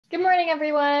morning,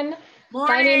 everyone.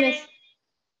 Morning.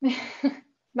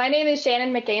 My name is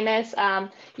Shannon McAmis.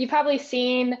 You've probably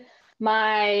seen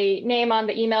my name on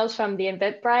the emails from the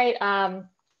Eventbrite.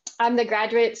 I'm the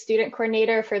graduate student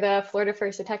coordinator for the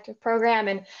Florida-IFAS Detector program,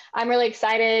 and I'm really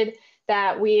excited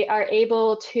that we are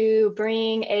able to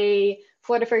bring a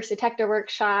Florida-IFAS Detector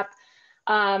workshop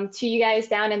to you guys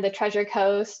down in the Treasure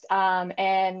Coast.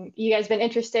 And you guys have been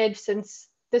interested since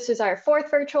this is our 4th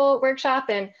virtual workshop,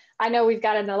 and I know we've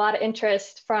gotten a lot of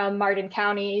interest from Martin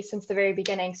County since the very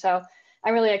beginning. So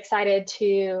I'm really excited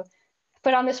to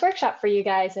put on this workshop for you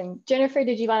guys. And Jennifer,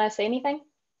 did you want to say anything?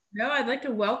 No, I'd like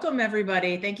to welcome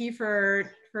everybody. Thank you for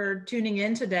tuning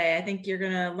in today. I think you're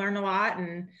going to learn a lot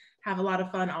and have a lot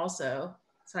of fun also.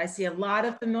 So I see a lot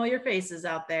of familiar faces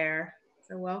out there.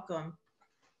 So welcome.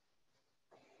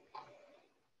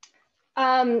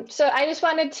 So I just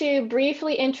wanted to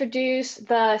briefly introduce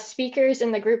the speakers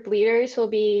and the group leaders who will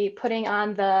be putting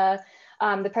on the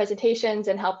presentations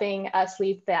and helping us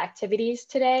lead the activities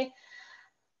today.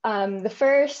 The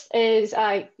first is,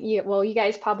 you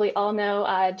guys probably all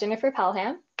know Jennifer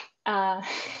Pelham.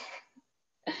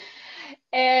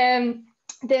 And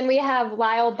then we have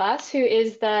Lyle Buss, who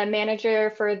is the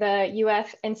manager for the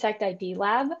UF Insect ID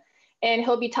Lab, and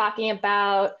he'll be talking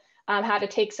about how to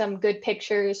take some good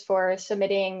pictures for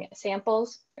submitting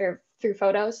samples or through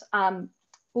photos.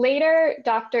 Later,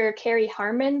 Dr. Carrie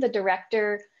Harmon, the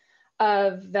director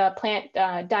of the Plant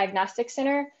Diagnostics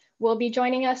Center, will be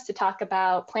joining us to talk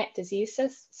about plant disease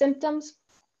symptoms.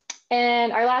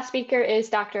 And our last speaker is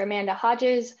Dr. Amanda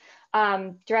Hodges,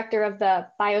 director of the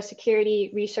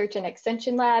Biosecurity Research and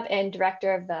Extension Lab and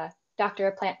director of the Doctor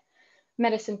of Plant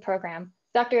Medicine program.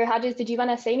 Dr. Hodges, did you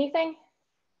want to say anything?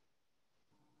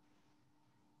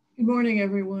 Good morning,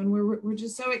 everyone. We're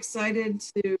just so excited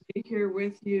to be here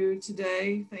with you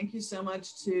today. Thank you so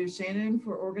much to Shannon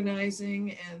for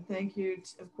organizing, and thank you,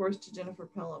 of course, to Jennifer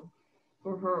Pelham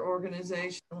for her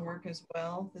organization work as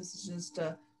well. This is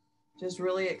just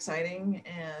really exciting,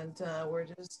 and we're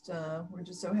just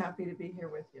so happy to be here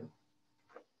with you.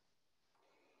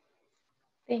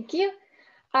 Thank you.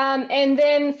 And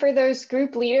then for those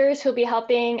group leaders who'll be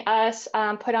helping us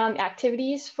put on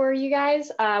activities for you guys,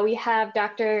 we have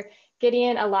Dr.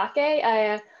 Gideon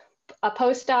Alake, a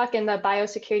postdoc in the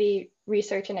Biosecurity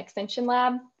Research and Extension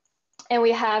Lab. And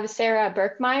we have Sarah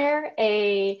Berkmeyer,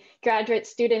 a graduate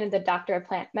student in the Doctor of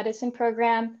Plant Medicine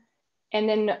program. And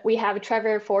then we have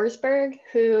Trevor Forsberg,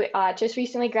 who just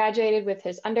recently graduated with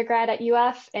his undergrad at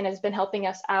UF and has been helping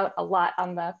us out a lot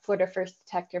on the Florida-IFAS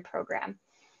Detector program.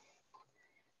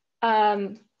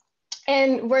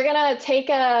 And we're gonna take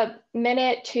a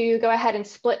minute to go ahead and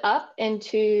split up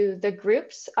into the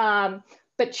groups.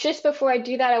 But just before I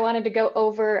do that, I wanted to go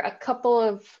over a couple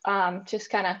of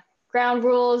just kind of ground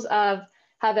rules of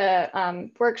how the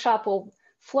workshop will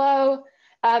flow.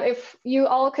 If you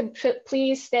all could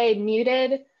please stay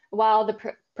muted while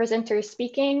the presenter is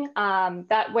speaking.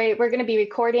 That way we're gonna be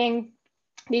recording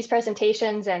these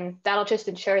presentations, and that'll just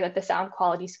ensure that the sound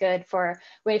quality is good for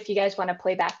if you guys want to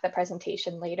play back the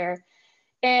presentation later.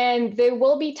 And there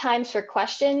will be times for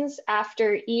questions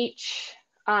after each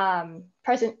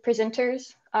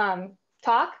presenter's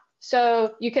talk.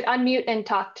 So you could unmute and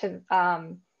talk to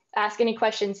ask any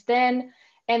questions then,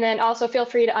 and then also feel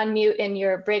free to unmute in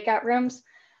your breakout rooms.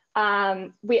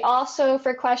 We also,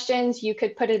 for questions, you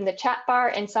could put it in the chat bar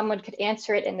and someone could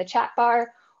answer it in the chat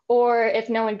bar. Or if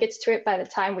no one gets to it by the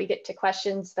time we get to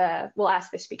questions, we'll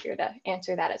ask the speaker to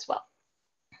answer that as well.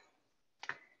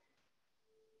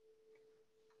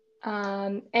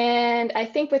 And I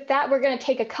think with that, we're going to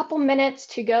take a couple minutes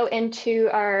to go into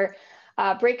our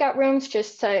breakout rooms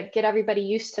just to get everybody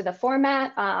used to the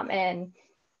format. And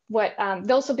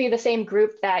those will be the same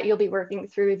group that you'll be working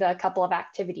through the couple of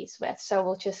activities with. So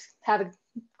we'll just have a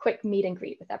quick meet and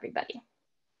greet with everybody.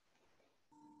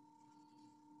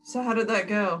 So how did that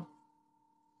go?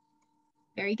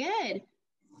 Very good.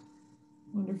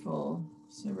 Wonderful.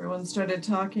 So everyone started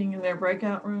talking in their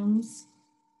breakout rooms.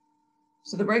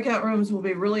 So the breakout rooms will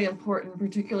be really important,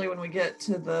 particularly when we get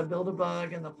to the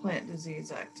Build-A-Bug and the plant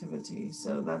disease activity.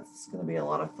 So that's going to be a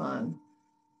lot of fun.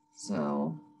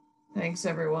 So thanks,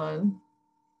 everyone.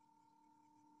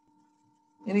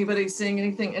 Anybody seeing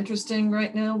anything interesting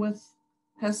right now with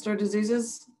pests or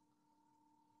diseases?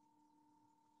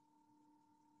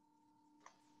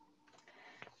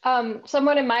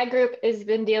 Someone in my group has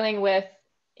been dealing with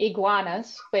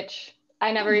iguanas, which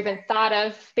I never even thought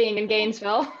of being in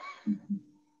Gainesville.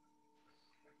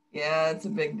 Yeah, it's a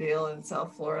big deal in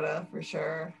South Florida for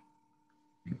sure.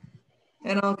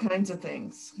 And all kinds of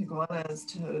things, iguanas,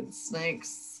 toads,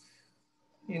 snakes,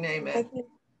 you name it. I think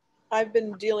I've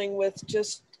been dealing with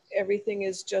just everything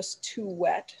is just too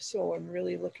wet. So I'm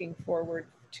really looking forward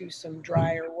to some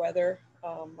drier weather.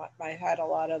 I had a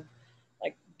lot of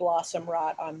like blossom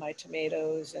rot on my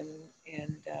tomatoes,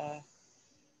 and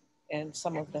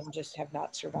some of them just have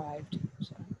not survived.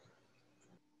 So.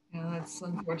 Yeah, that's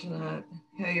unfortunate.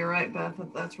 Yeah, you're right, Beth.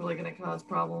 That's really going to cause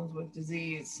problems with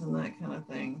disease and that kind of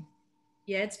thing.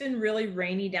 Yeah, it's been really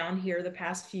rainy down here the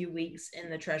past few weeks in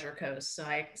the Treasure Coast. So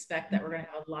I expect that we're going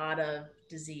to have a lot of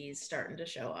disease starting to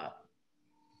show up.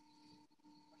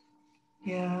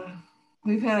 Yeah,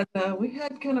 we had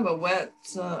kind of a wet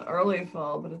early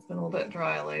fall, but it's been a little bit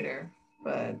dry later.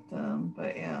 But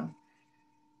yeah.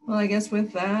 Well, I guess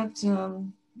with that,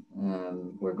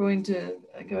 we're going to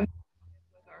go ahead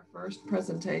with our first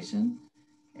presentation,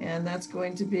 and that's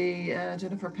going to be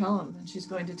Jennifer Pelham, and she's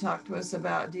going to talk to us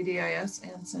about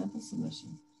DDIS and sample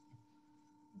submission.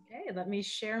 Okay, let me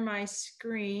share my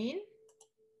screen.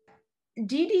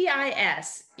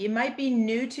 DDIS, it might be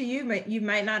new to you, you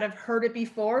might not have heard it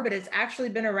before, but it's actually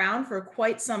been around for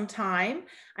quite some time.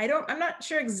 I'm not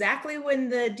sure exactly when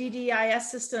the DDIS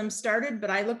system started, but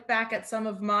I looked back at some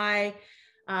of my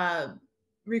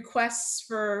requests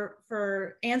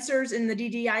for answers in the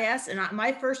DDIS, and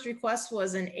my first request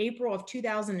was in April of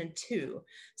 2002.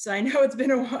 So I know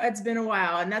it's been a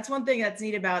while, and that's one thing that's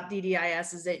neat about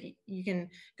DDIS is that you can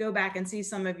go back and see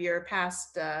some of your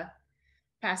past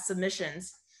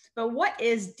submissions. But what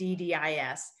is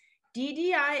DDIS?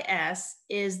 DDIS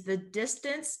is the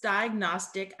Distance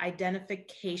Diagnostic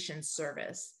Identification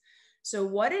Service. So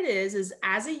what it is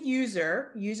as a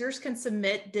user, users can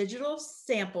submit digital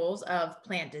samples of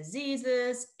plant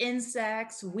diseases,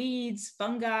 insects, weeds,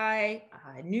 fungi,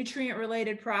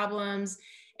 nutrient-related problems,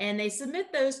 and they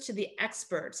submit those to the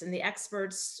experts, and the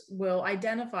experts will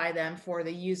identify them for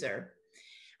the user.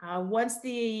 Once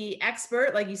the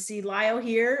expert, like you see Lyle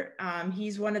here,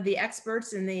 he's one of the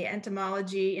experts in the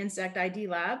Entomology Insect ID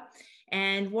Lab.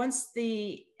 And once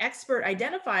the expert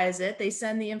identifies it, they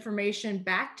send the information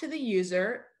back to the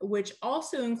user, which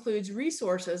also includes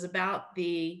resources about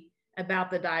the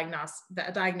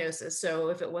diagnosis. So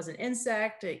if it was an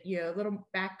insect, a little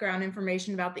background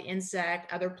information about the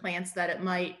insect, other plants that it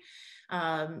might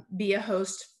be a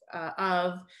host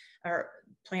of, or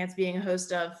plants being a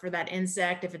host of for that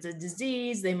insect. If it's a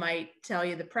disease, they might tell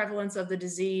you the prevalence of the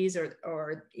disease,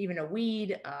 or even a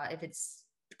weed, if it's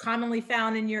commonly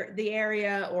found in the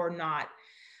area or not.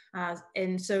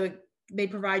 And so they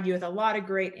provide you with a lot of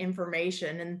great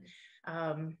information.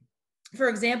 And for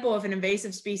example, if an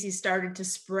invasive species started to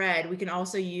spread, we can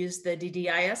also use the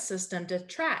DDIS system to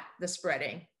track the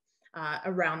spreading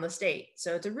around the state.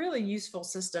 So it's a really useful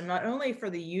system, not only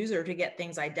for the user to get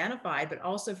things identified, but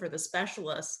also for the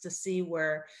specialists to see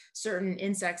where certain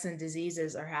insects and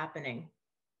diseases are happening.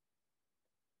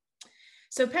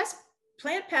 So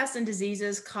plant pests and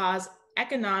diseases cause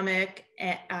economic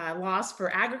loss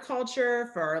for agriculture,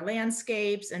 for our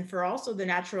landscapes, and for also the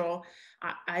natural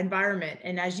environment.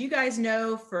 And as you guys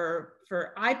know, for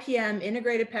IPM,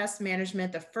 integrated pest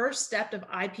management, the first step of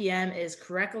IPM is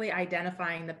correctly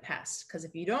identifying the pest. Because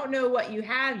if you don't know what you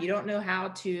have, you don't know how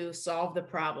to solve the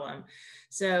problem.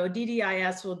 So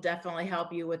DDIS will definitely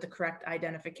help you with the correct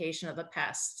identification of the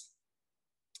pests.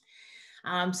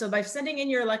 So by sending in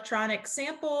your electronic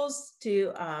samples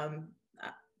to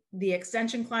the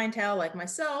extension clientele like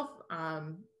myself,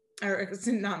 or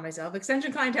not myself,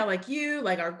 extension clientele like you,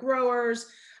 like our growers,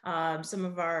 some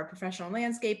of our professional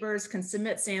landscapers can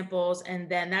submit samples, and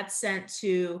then that's sent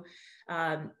to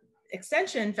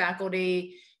extension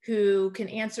faculty who can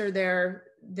answer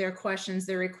their questions,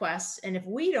 their requests. And if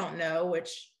we don't know,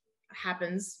 which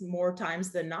happens more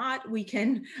times than not, we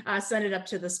can send it up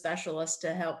to the specialist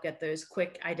to help get those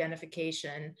quick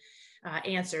identification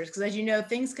answers. Because as you know,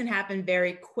 things can happen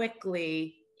very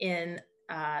quickly in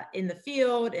the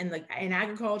field, in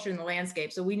agriculture, in the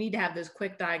landscape. So we need to have those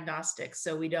quick diagnostics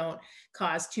so we don't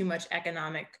cause too much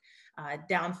economic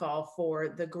downfall for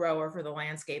the grower, for the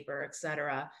landscaper, et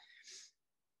cetera.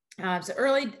 So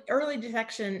early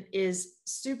detection is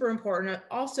super important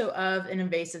also of an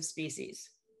invasive species.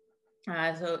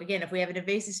 So again, if we have an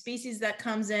invasive species that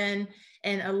comes in,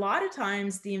 and a lot of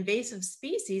times the invasive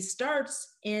species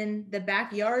starts in the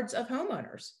backyards of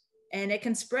homeowners, and it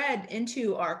can spread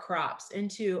into our crops,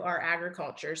 into our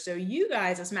agriculture. So you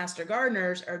guys as master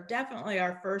gardeners are definitely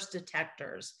our first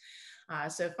detectors.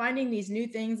 So finding these new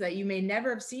things that you may never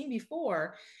have seen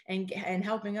before and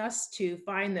helping us to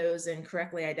find those and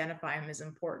correctly identify them is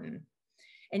important.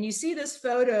 And you see this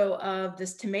photo of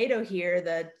this tomato here,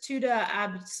 the Tuta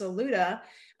absoluta.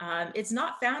 It's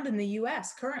not found in the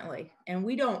US currently, and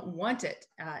we don't want it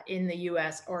in the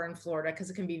US or in Florida because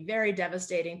it can be very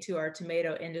devastating to our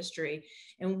tomato industry.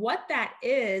 And what that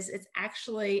is, it's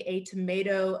actually a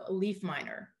tomato leaf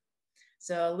miner.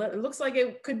 So it looks like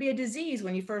it could be a disease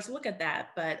when you first look at that,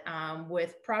 but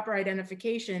with proper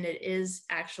identification, it is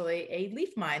actually a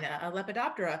leaf miner, a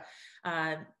Lepidoptera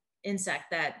insect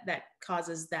that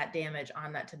causes that damage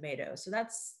on that tomato. So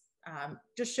that's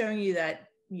just showing you that,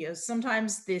 you know,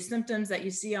 sometimes the symptoms that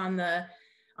you see on the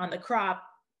crop,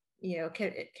 you know,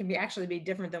 can be actually be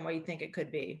different than what you think it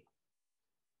could be.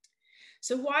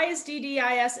 So why is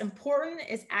DDIS important?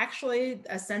 It's actually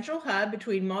a central hub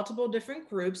between multiple different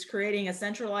groups, creating a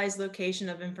centralized location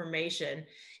of information.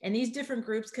 And these different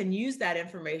groups can use that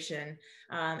information.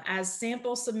 As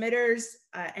sample submitters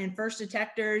and first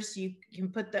detectors, you can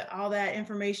put all that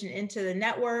information into the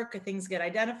network, things get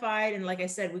identified. And like I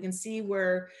said, we can see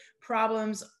where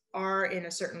problems are in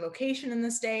a certain location in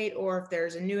the state, or if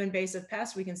there's a new invasive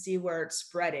pest, we can see where it's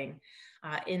spreading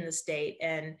in the state.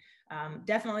 And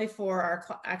definitely for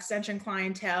our extension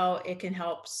clientele, it can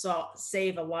help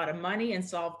save a lot of money and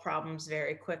solve problems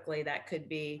very quickly that could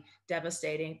be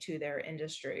devastating to their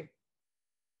industry.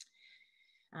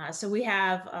 So we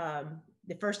have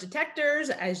the first detectors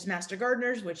as master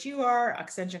gardeners, which you are,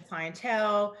 extension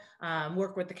clientele,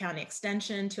 work with the county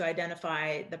extension to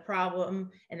identify the problem,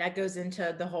 and that goes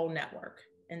into the whole network.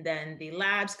 And then the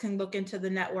labs can look into the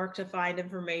network to find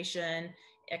information.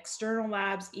 External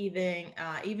labs,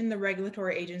 even the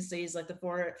regulatory agencies like the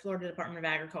Florida Department of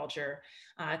Agriculture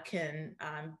can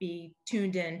be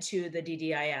tuned into the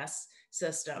DDIS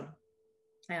system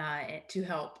to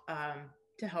help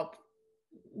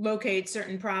locate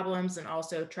certain problems and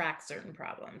also track certain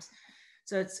problems.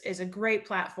 So it's a great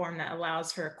platform that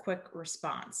allows for a quick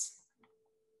response.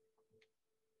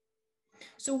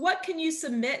 So what can you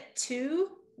submit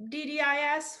to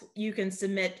DDIS? You can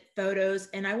submit photos,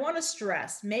 and I want to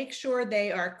stress, make sure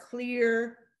they are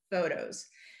clear photos.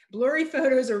 Blurry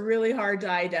photos are really hard to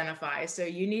identify. So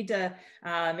you need to,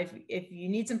 if you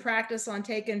need some practice on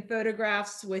taking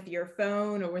photographs with your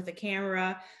phone or with a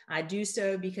camera, do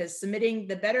so, because submitting,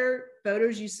 the better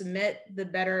photos you submit, the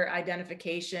better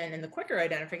identification and the quicker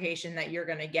identification that you're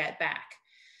going to get back.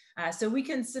 So we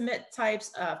can submit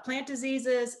types of plant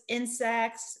diseases,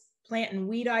 insects, plant and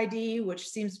weed ID, which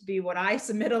seems to be what I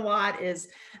submit a lot, is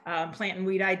plant and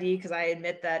weed ID, because I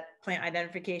admit that plant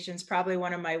identification is probably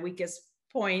one of my weakest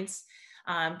points.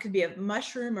 Could be a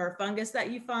mushroom or a fungus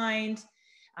that you find,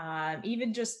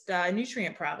 even just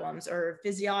nutrient problems or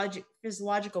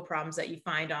physiological problems that you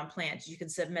find on plants. You can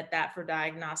submit that for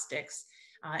diagnostics.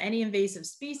 Any invasive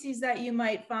species that you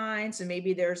might find. So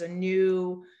maybe there's a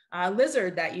new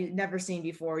lizard that you've never seen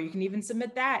before. You can even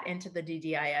submit that into the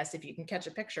DDIS if you can catch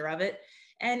a picture of it.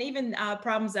 And even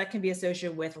problems that can be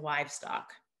associated with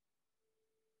livestock.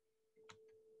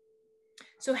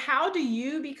 So how do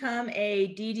you become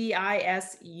a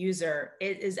DDIS user?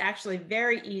 It is actually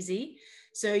very easy.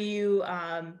 So you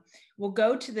will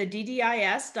go to the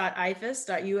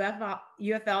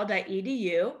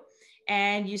ddis.ifas.ufl.edu,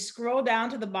 and you scroll down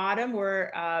to the bottom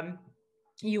where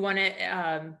you want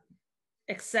to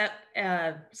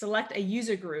select a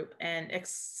user group and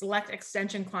select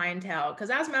extension clientele. Because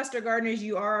as master gardeners,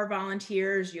 you are our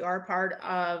volunteers, you are part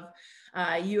of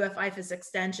UF-IFAS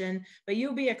extension, but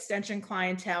you'll be extension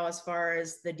clientele as far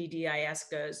as the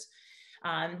DDIS goes.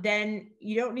 Then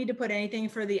you don't need to put anything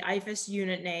for the IFAS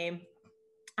unit name,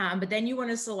 but then you want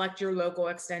to select your local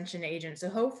extension agent. So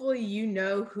hopefully you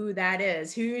know who that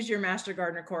is. Who is your master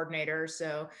gardener coordinator?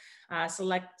 So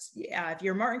select, if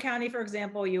you're Martin County, for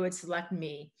example, you would select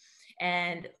me.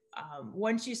 And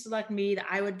once you select me,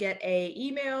 I would get an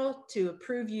email to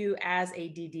approve you as a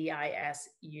DDIS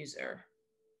user.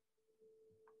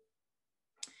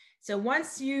 So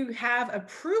once you have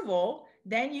approval,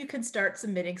 then you can start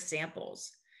submitting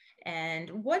samples.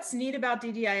 And what's neat about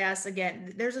DDIS,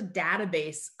 again, there's a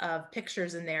database of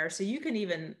pictures in there. So you can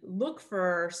even look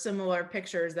for similar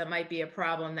pictures that might be a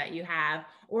problem that you have,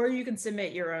 or you can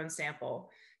submit your own sample.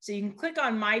 So you can click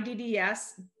on My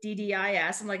DDIS,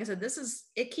 and like I said,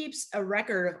 it keeps a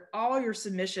record of all your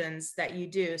submissions that you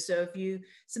do. So if you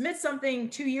submit something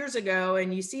 2 years ago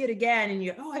and you see it again and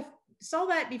you, oh, I saw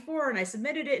that before and I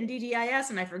submitted it in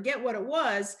DDIS and I forget what it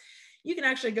was, you can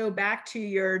actually go back to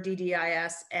your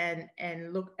DDIS and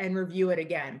look and review it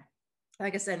again.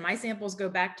 Like I said, my samples go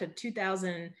back to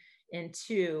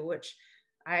 2002, which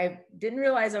I didn't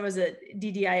realize I was a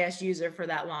DDIS user for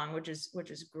that long, which is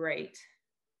great.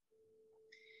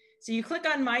 So you click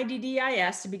on My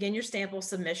DDIS to begin your sample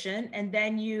submission, and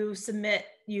then you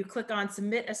click on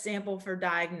Submit a Sample for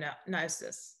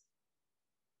Diagnosis.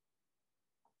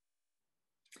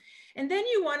 And then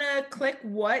you want to click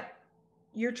what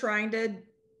you're trying to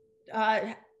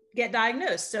get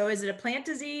diagnosed. So is it a plant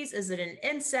disease? Is it an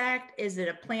insect? Is it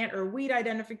a plant or weed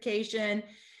identification?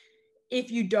 If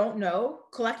you don't know,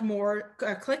 click more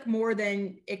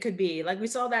than it could be. Like we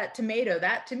saw that tomato,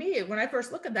 that to me, when I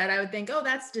first look at that, I would think, oh,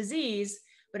 that's disease,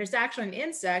 but it's actually an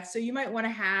insect. So you might want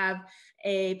to have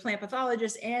a plant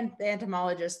pathologist and the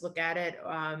entomologist look at it.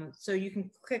 So you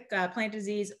can click plant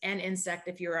disease and insect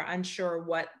if you're unsure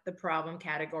what the problem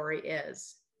category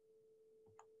is.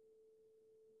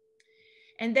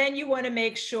 And then you want to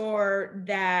make sure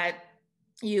that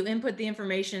you input the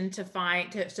information so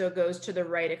it goes to the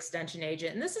right extension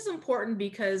agent. And this is important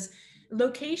because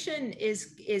location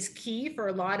is key for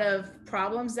a lot of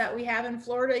problems that we have in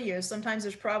Florida. You know, sometimes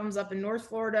there's problems up in North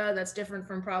Florida that's different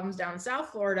from problems down in South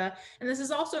Florida. And this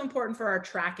is also important for our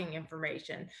tracking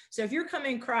information. So if you're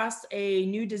coming across a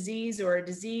new disease or a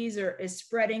disease is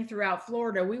spreading throughout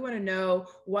Florida, we want to know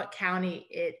what county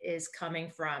it is coming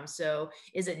from. So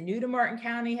is it new to Martin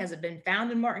County? Has it been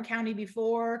found in Martin County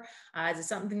before? Is it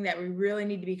something that we really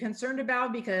need to be concerned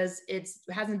about because it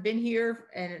hasn't been here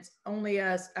and it's only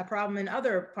a problem in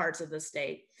other parts of the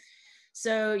state?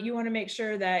 So you want to make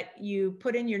sure that you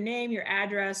put in your name, your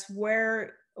address,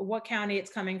 what county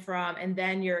it's coming from, and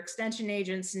then your extension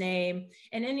agent's name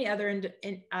and any other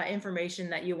information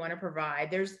that you want to provide.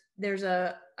 There's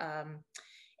a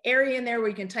area in there where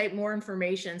you can type more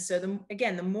information. So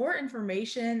the more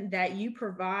information that you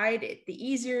provide, the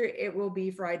easier it will be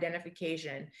for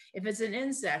identification. If it's an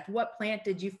insect, what plant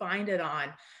did you find it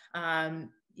on?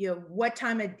 You know, what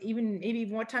time of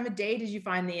day did you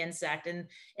find the insect?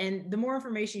 And the more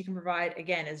information you can provide,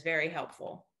 again, is very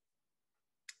helpful.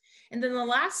 And then the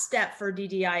last step for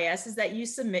DDIS is that you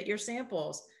submit your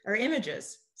samples or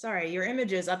images. Sorry, your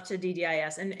images up to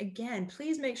DDIS. And again,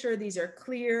 please make sure these are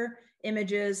clear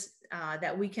images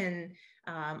that we can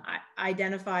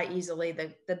identify easily.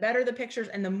 The better the pictures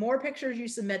and the more pictures you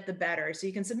submit, the better. So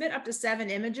you can submit up to 7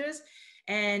 images.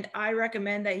 And I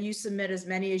recommend that you submit as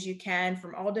many as you can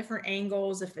from all different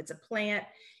angles. If it's a plant,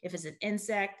 if it's an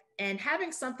insect, and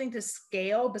having something to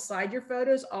scale beside your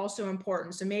photos also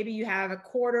important. So maybe you have a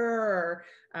quarter or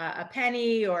a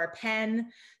penny or a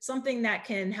pen, something that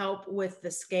can help with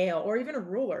the scale, or even a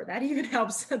ruler. That even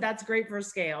helps. That's great for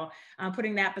scale.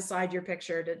 Putting that beside your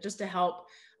picture just to help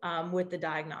with the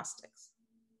diagnostics.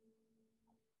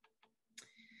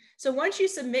 So once you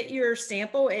submit your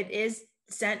sample, it is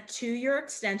sent to your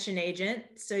extension agent.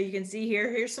 So you can see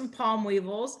here's some palm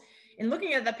weevils. And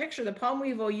looking at the picture, the palm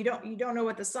weevil, you don't know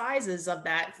what the size is of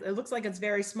that. It looks like it's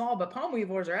very small, but palm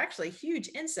weevils are actually huge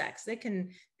insects. They can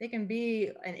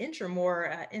be an inch or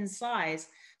more in size.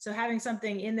 So having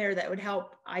something in there that would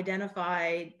help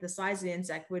identify the size of the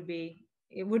insect would be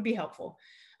helpful.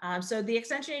 So the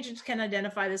extension agents can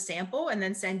identify the sample and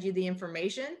then send you the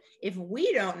information. If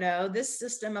we don't know, this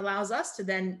system allows us to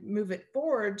then move it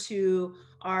forward to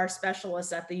our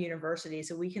specialists at the university.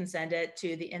 So we can send it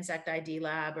to the insect ID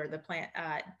lab or the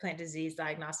plant disease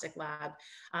diagnostic lab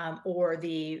or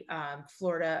the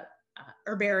Florida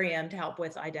herbarium to help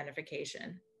with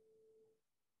identification.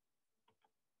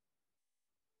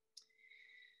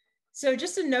 So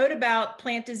just a note about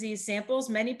plant disease samples,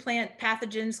 many plant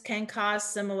pathogens can cause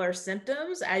similar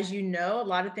symptoms. As you know, a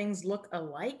lot of things look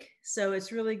alike. So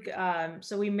it's really,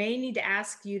 so we may need to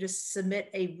ask you to submit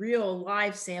a real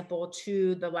live sample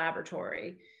to the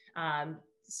laboratory.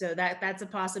 So that's a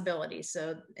possibility.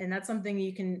 So, and that's something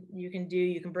you can do.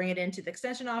 You can bring it into the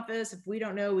extension office. If we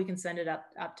don't know, we can send it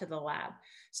up to the lab.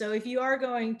 So if you are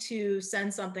going to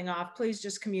send something off, please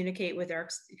just communicate with our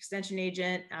extension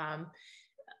agent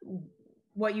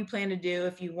what you plan to do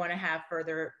if you want to have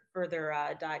further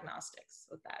diagnostics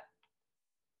with that.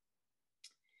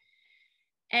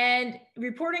 And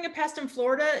reporting a pest in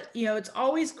Florida, you know, it's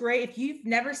always great. If you've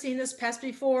never seen this pest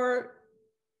before,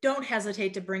 don't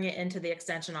hesitate to bring it into the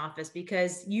extension office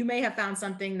because you may have found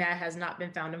something that has not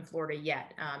been found in Florida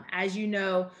yet. As you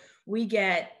know, we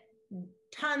get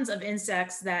tons of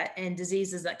insects and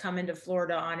diseases that come into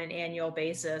Florida on an annual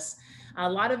basis. A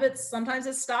lot of it, sometimes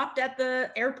it's stopped at the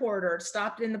airport or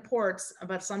stopped in the ports,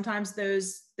 but sometimes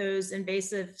those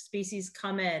invasive species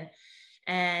come in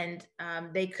and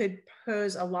they could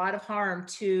pose a lot of harm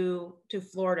to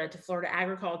Florida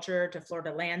agriculture, to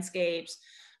Florida landscapes.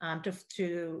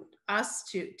 to us,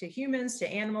 to humans, to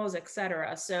animals,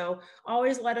 etc. So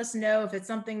always let us know if it's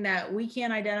something that we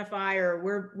can't identify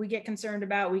or we get concerned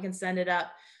about. We can send it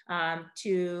up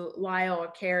to Lyle or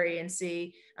Carrie and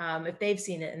see if they've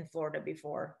seen it in Florida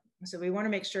before. So we want to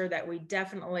make sure that we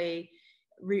definitely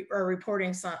are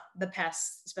reporting the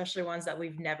pests, especially ones that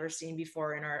we've never seen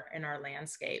before in our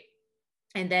landscape.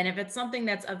 And then if it's something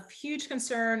that's of huge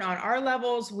concern on our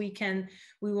levels, we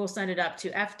will send it up to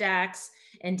FDACS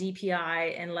and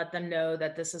DPI and let them know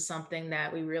that this is something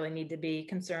that we really need to be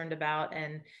concerned about,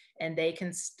 and they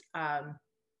can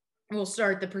we'll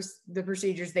start the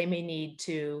procedures they may need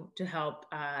to help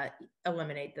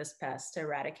eliminate this pest, to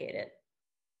eradicate it.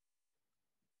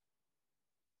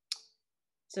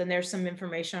 So there's some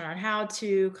information on how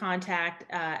to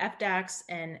contact FDACS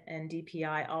and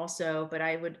DPI also, but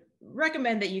I would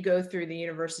recommend that you go through the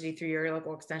university, through your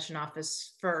local extension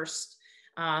office first,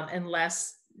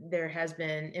 unless there has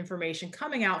been information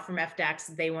coming out from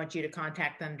FDACS. They want you to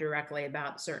contact them directly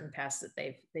about certain pests that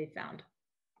they've found.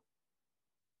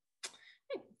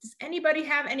 Does anybody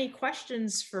have any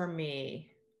questions for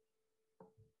me?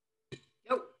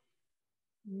 Nope.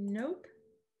 Nope.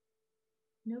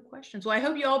 No questions. Well, I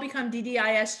hope you all become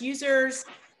DDIS users.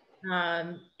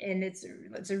 And it's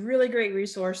a really great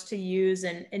resource to use.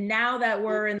 And now that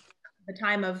we're in the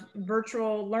time of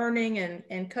virtual learning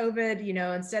and COVID, you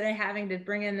know, instead of having to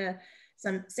bring in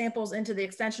some samples into the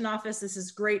extension office, this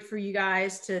is great for you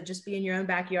guys to just be in your own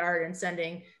backyard and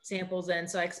sending samples in.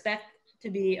 So I expect to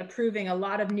be approving a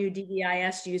lot of new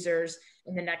DDIS users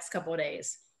in the next couple of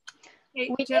days.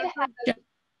 We did have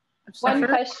one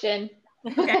question.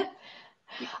 Okay.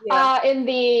 Yeah. In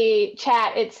the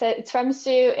chat, it's from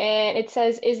Sue, and it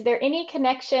says, is there any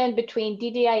connection between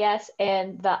DDIS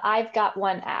and the I've Got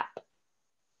One app?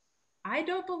 I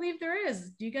don't believe there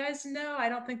is. Do you guys know? I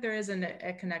don't think there is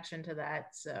a connection to that.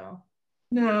 So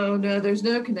no, there's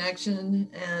no connection.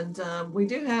 And we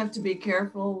do have to be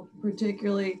careful,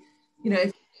 particularly, you know,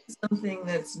 if it's something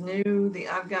that's new, the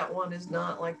I've Got One is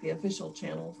not like the official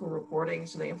channel for reporting.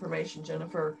 So the information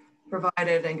Jennifer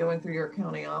provided and going through your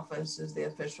county office is the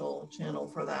official channel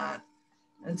for that.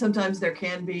 And sometimes there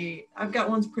can be, I've Got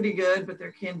One's pretty good, but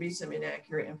there can be some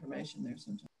inaccurate information there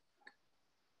sometimes.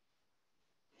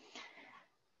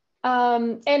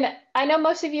 And I know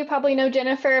most of you probably know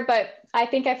Jennifer, but I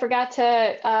think I forgot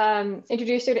to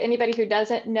introduce her to anybody who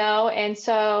doesn't know. And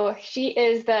so she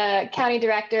is the county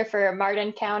director for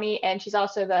Martin County, and she's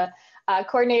also the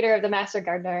coordinator of the Master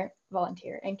Gardener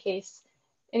Volunteer, in case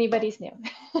anybody's new.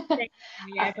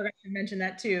 Yeah, I forgot to mention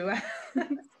that too.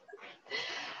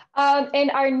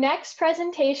 And our next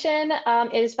presentation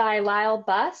is by Lyle,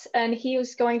 and he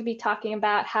was going to be talking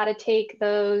about how to take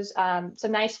those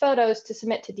some nice photos to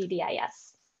submit to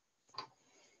DDIS.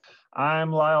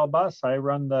 I'm Lyle Buss. I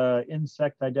run the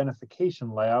Insect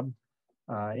Identification Lab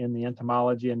in the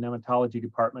Entomology and Nematology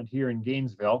department here in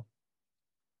Gainesville.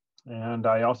 And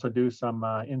I also do some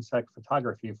insect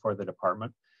photography for the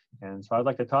department. And so I'd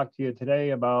like to talk to you today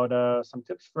about some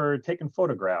tips for taking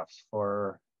photographs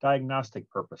for diagnostic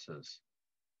purposes.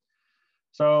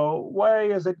 So why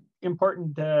is it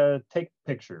important to take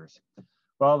pictures?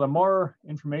 Well, the more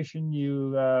information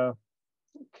you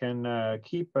can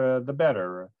keep, the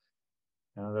better.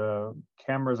 The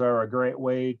cameras are a great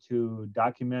way to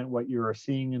document what you are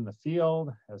seeing in the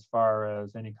field as far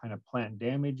as any kind of plant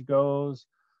damage goes,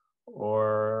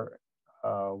 or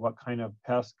what kind of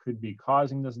pest could be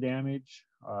causing this damage.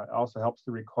 It also helps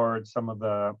to record some of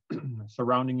the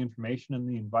surrounding information in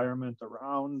the environment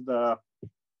around the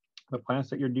plants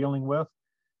that you're dealing with.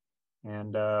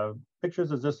 And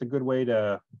pictures is just a good way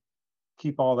to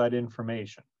keep all that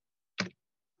information.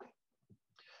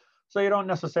 So you don't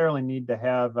necessarily need to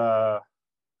have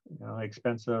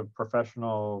expensive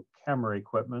professional camera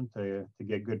equipment to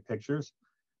get good pictures.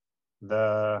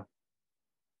 The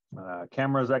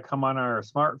cameras that come on our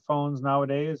smartphones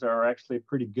nowadays are actually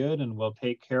pretty good and will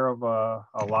take care of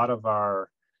a lot of our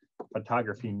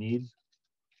photography needs.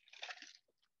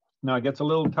 Now it gets a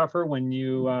little tougher when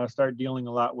you start dealing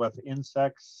a lot with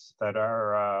insects that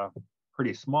are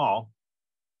pretty small.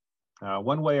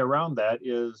 One way around that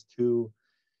is to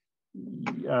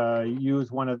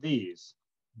use one of these.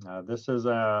 This is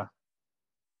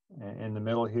in the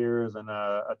middle here is an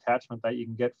attachment that you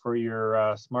can get for your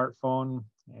smartphone,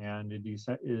 and it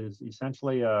is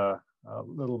essentially a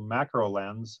little macro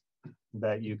lens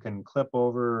that you can clip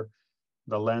over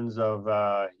the lens of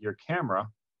your camera,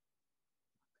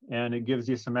 and it gives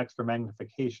you some extra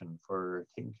magnification for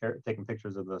taking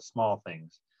pictures of the small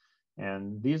things.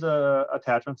 And these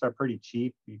attachments are pretty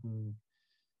cheap. You can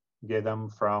Get them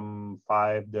from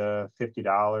 $5 to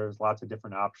 $50, lots of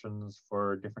different options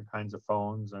for different kinds of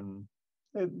phones, and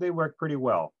they work pretty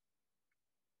well.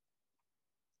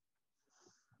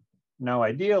 Now,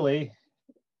 ideally,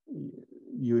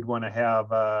 you'd want to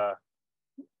have a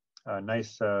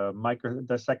nice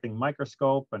dissecting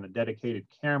microscope and a dedicated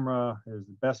camera is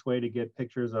the best way to get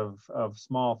pictures of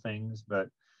small things, but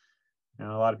you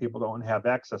know, a lot of people don't have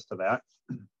access to that.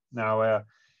 Now,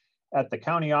 at the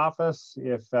county office,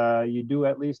 if you do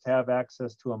at least have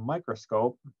access to a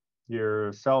microscope,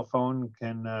 your cell phone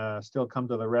can still come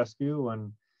to the rescue,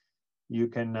 and you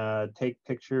can take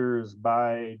pictures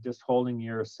by just holding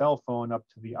your cell phone up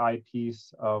to the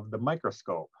eyepiece of the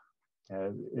microscope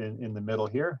in the middle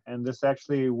here. And this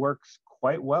actually works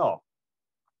quite well.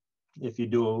 If you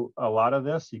do a lot of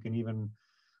this, you can even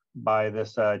buy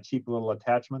this cheap little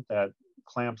attachment that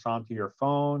clamps onto your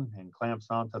phone and clamps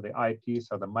onto the eyepiece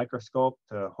of the microscope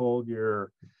to hold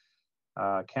your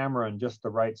camera in just the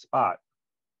right spot.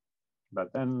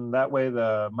 But then that way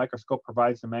the microscope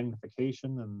provides the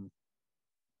magnification,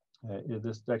 and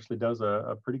this actually does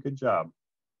a pretty good job.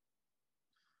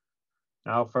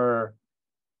 Now, for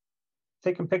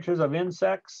taking pictures of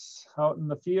insects out in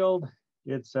the field,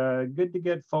 it's good to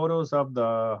get photos of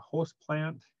the host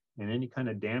plant and any kind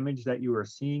of damage that you are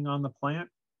seeing on the plant,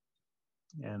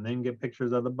 and then get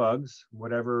pictures of the bugs,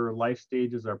 whatever life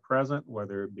stages are present,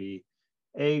 whether it be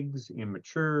eggs,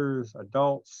 immatures,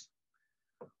 adults.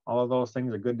 All of those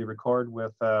things are good to record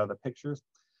with the pictures.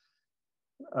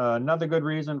 Another good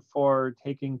reason for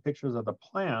taking pictures of the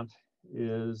plant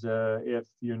is if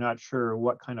you're not sure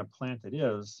what kind of plant it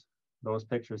is, those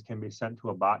pictures can be sent to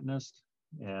a botanist,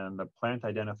 and the plant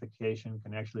identification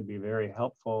can actually be very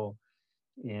helpful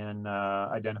in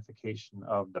identification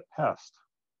of the pest.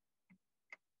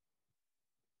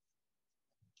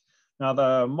 Now,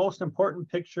 the most important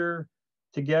picture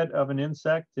to get of an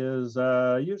insect is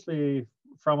usually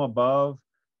from above,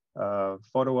 a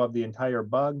photo of the entire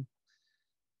bug,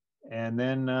 and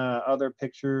then other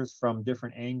pictures from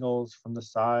different angles, from the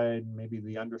side, maybe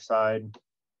the underside,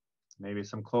 maybe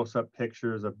some close-up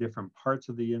pictures of different parts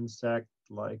of the insect,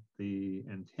 like the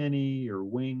antennae or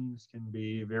wings can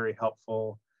be very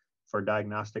helpful for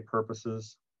diagnostic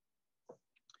purposes.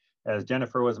 As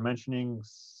Jennifer was mentioning,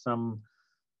 some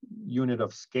unit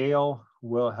of scale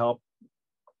will help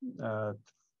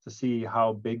to see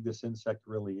how big this insect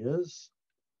really is.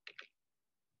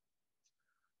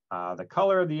 The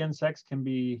color of the insects can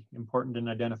be important in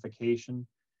identification,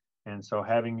 and so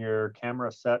having your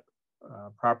camera set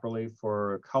properly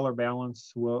for color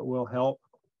balance will help.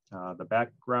 The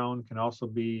background can also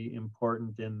be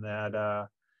important in that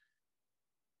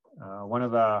one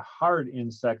of the hard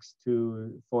insects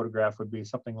to photograph would be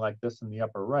something like this in the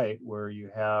upper right, where you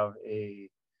have a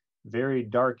very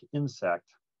dark insect.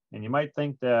 And you might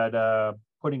think that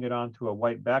putting it onto a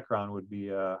white background would be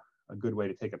a good way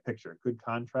to take a picture. Good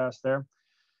contrast there.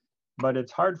 But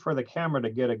it's hard for the camera to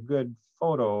get a good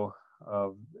photo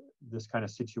of this kind of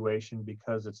situation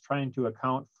because it's trying to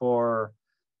account for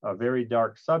a very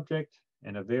dark subject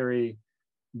and a very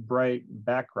bright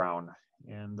background.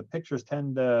 And the pictures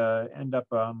tend to end up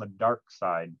on the dark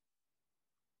side.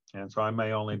 And so I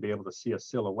may only be able to see a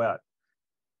silhouette.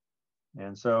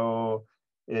 And so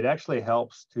it actually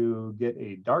helps to get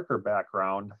a darker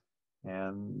background,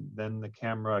 and then the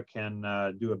camera can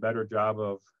do a better job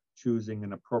of choosing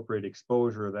an appropriate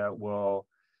exposure that will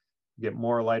get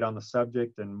more light on the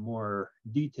subject and more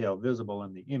detail visible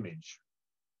in the image.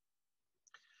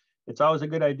 It's always a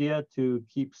good idea to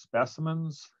keep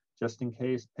specimens just in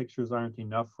case pictures aren't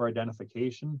enough for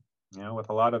identification. You know, with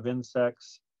a lot of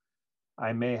insects,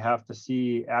 I may have to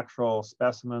see actual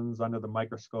specimens under the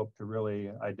microscope to really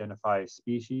identify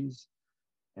species.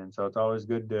 And so it's always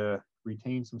good to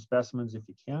retain some specimens if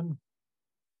you can.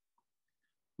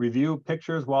 Review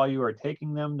pictures while you are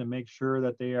taking them to make sure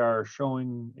that they are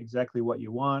showing exactly what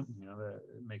you want. You know,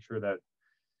 make sure that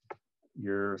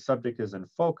your subject is in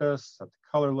focus, that the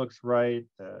color looks right,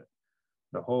 that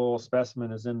the whole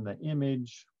specimen is in the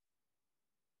image,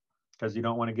 because you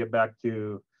don't want to get back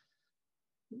to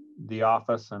the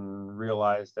office and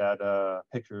realize that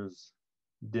pictures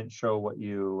didn't show what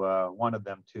you wanted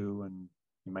them to, and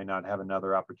you may not have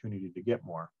another opportunity to get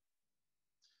more.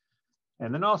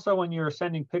 And then also when you're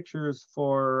sending pictures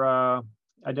for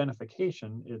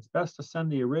identification, it's best to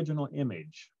send the original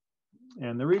image.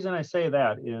 And the reason I say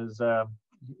that is,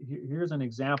 here's an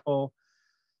example.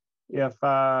 If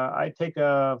I take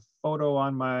a photo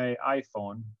on my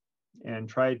iPhone and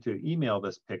try to email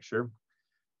this picture,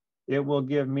 it will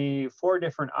give me 4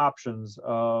 different options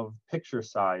of picture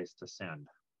size to send.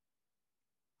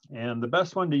 And the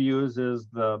best one to use is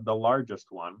the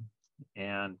largest one.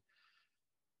 And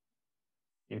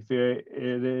if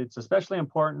it's especially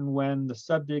important when the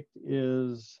subject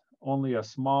is only a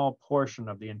small portion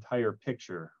of the entire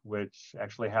picture, which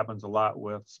actually happens a lot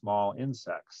with small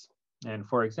insects. And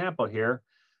for example here,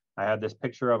 I had this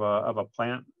picture of a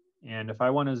plant, and if I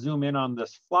want to zoom in on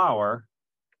this flower,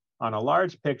 on a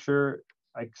large picture,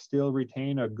 I still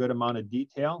retain a good amount of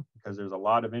detail because there's a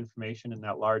lot of information in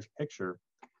that large picture.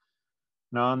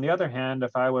 Now, on the other hand,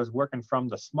 if I was working from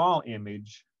the small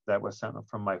image that was sent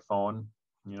from my phone,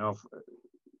 you know,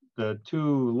 the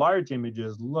two large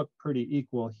images look pretty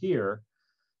equal here.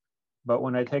 But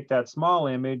when I take that small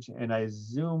image and I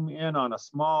zoom in on a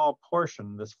small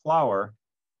portion, this flower,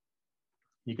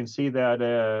 you can see that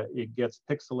it gets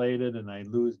pixelated and I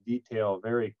lose detail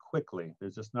very quickly.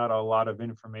 There's just not a lot of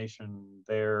information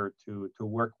there to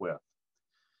work with.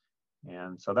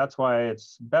 And so that's why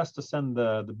it's best to send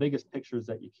the biggest pictures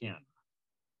that you can.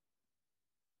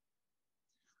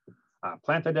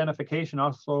 Plant identification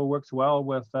also works well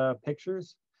with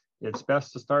pictures. It's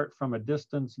best to start from a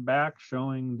distance back,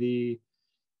 showing the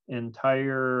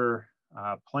entire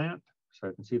plant so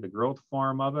you can see the growth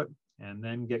form of it, and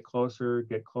then get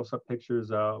close-up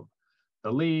pictures of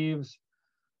the leaves,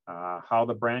 how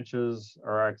the branches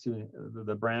are, excuse me,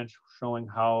 the branch showing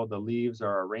how the leaves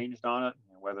are arranged on it,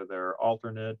 whether they're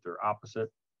alternate or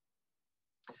opposite.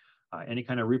 Any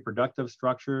kind of reproductive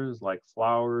structures like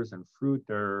flowers and fruit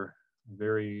are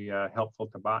very helpful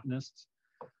to botanists.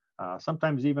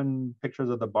 Sometimes even pictures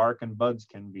of the bark and buds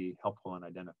can be helpful in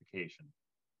identification.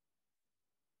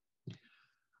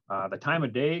 The time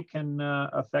of day can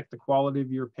affect the quality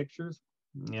of your pictures.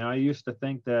 You know, I used to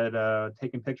think that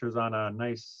taking pictures on a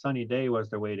nice sunny day was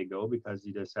the way to go because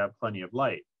you just have plenty of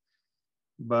light.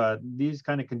 But these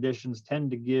kind of conditions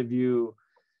tend to give you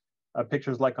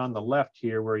pictures like on the left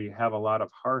here where you have a lot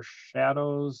of harsh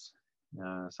shadows.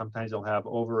 Sometimes you'll have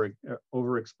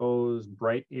overexposed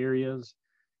bright areas,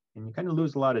 and you kind of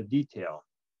lose a lot of detail.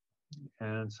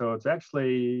 And so it's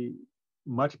actually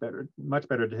much better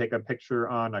to take a picture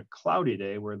on a cloudy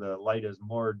day where the light is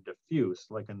more diffuse,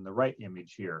 like in the right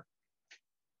image here.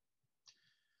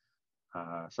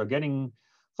 So getting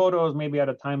photos maybe at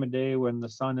a time of day when the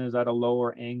sun is at a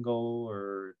lower angle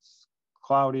or it's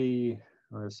cloudy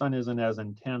or the sun isn't as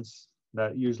intense,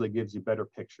 that usually gives you better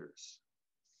pictures.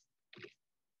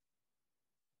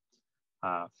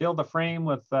 Fill the frame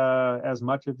with as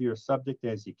much of your subject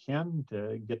as you can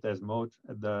to get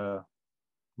the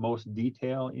most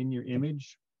detail in your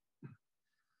image.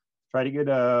 Try to get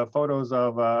photos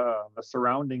of the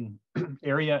surrounding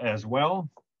area as well.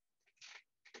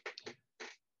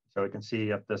 So we can see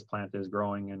if this plant is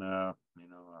growing in a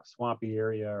swampy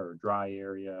area or dry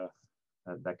area.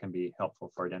 That can be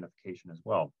helpful for identification as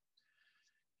well.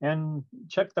 And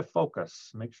check the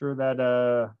focus. Make sure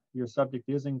that your subject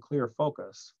is in clear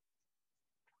focus.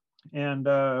 And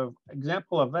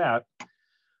example of that,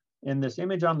 in this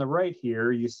image on the right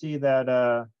here, you see that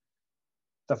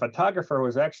the photographer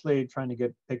was actually trying to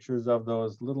get pictures of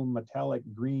those little metallic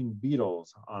green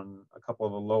beetles on a couple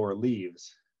of the lower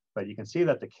leaves. But you can see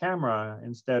that the camera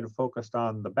instead focused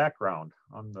on the background,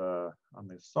 on the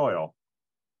soil.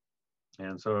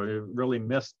 And so it really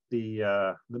missed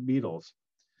the beetles.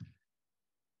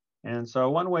 And so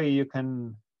one way you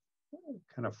can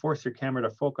kind of force your camera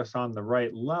to focus on the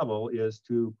right level is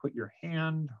to put your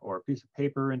hand or a piece of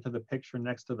paper into the picture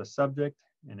next to the subject,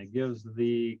 and it gives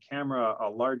the camera a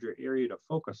larger area to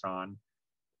focus on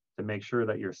to make sure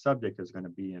that your subject is going to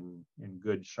be in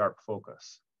good, sharp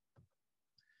focus.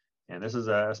 And this is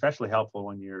especially helpful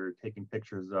when you're taking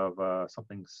pictures of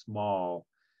something small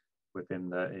within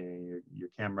your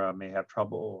camera may have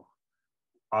trouble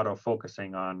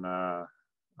auto-focusing on a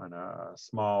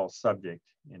small subject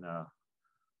in a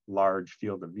large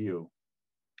field of view.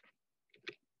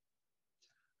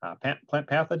 Plant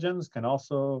pathogens can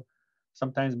also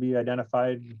sometimes be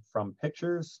identified from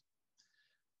pictures.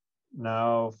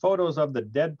 Now, photos of the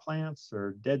dead plants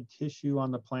or dead tissue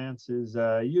on the plants is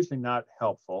usually not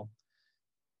helpful.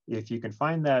 If you can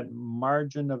find that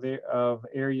margin of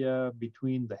area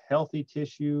between the healthy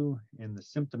tissue and the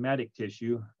symptomatic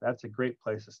tissue, that's a great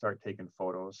place to start taking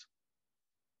photos.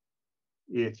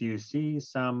 If you see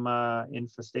some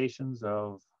infestations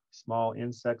of small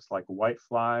insects like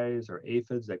whiteflies or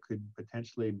aphids that could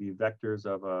potentially be vectors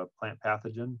of a plant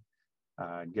pathogen,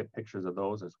 get pictures of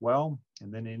those as well.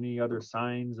 And then any other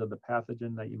signs of the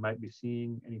pathogen that you might be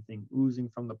seeing, anything oozing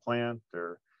from the plant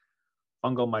or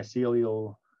fungal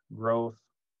mycelial growth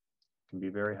can be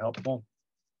very helpful.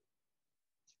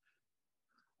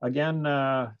 Again,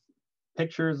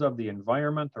 Pictures of the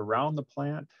environment around the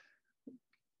plant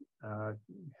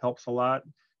helps a lot.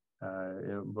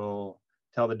 It will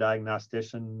tell the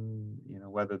diagnostician,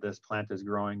 whether this plant is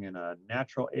growing in a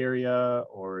natural area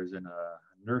or is in a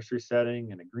nursery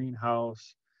setting, in a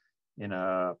greenhouse, in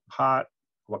a pot,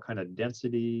 what kind of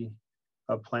density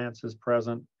of plants is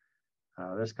present.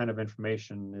 This kind of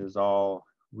information is all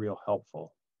real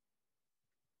helpful.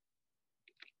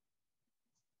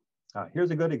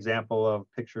 Here's a good example of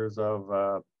pictures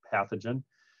of pathogen.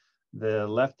 The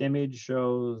left image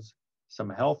shows some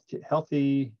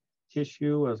healthy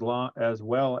tissue as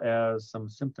well as some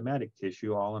symptomatic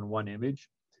tissue all in one image.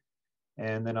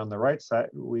 And then on the right side,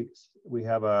 we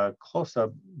have a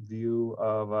close-up view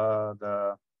of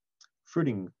the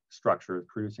fruiting structure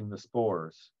producing the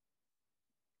spores.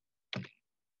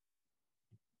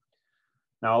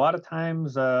 Now, a lot of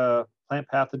times plant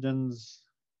pathogens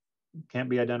can't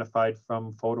be identified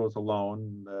from photos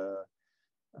alone. The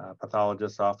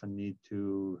pathologists often need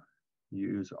to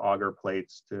use auger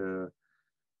plates to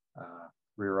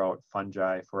rear out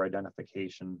fungi for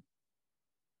identification.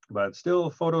 But still,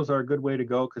 photos are a good way to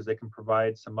go because they can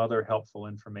provide some other helpful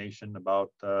information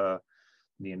about the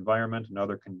environment and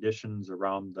other conditions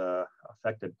around the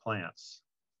affected plants.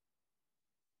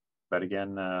 But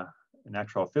again, an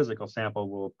actual physical sample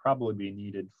will probably be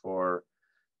needed for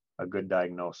a good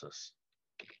diagnosis.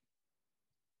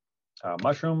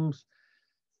 Mushrooms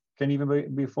can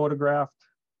even be photographed.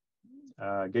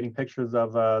 Getting pictures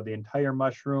of the entire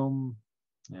mushroom,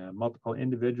 multiple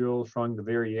individuals showing the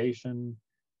variation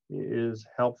is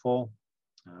helpful.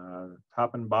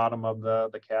 Top and bottom of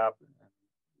the cap,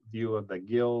 view of the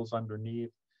gills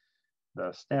underneath,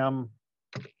 the stem.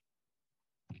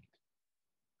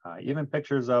 Even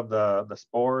pictures of the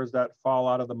spores that fall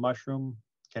out of the mushroom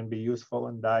can be useful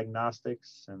in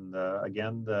diagnostics, and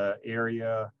again, the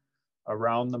area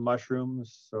around the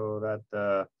mushrooms so that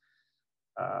the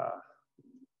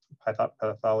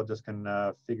pathologist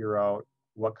can figure out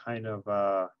what kind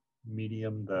of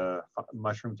medium the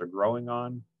mushrooms are growing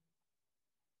on.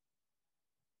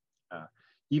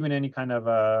 Even any kind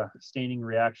of staining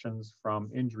reactions from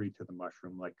injury to the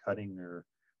mushroom, like cutting or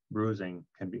bruising,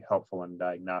 can be helpful in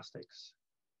diagnostics.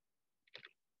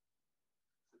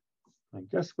 I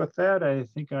guess with that, I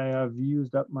think I have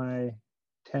used up my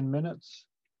 10 minutes.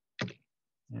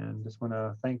 And just want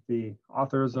to thank the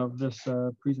authors of this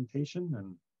presentation,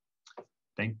 and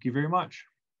thank you very much.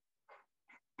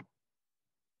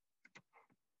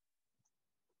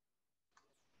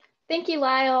 Thank you,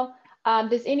 Lyle.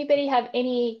 Does anybody have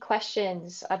any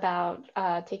questions about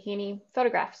taking any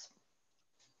photographs?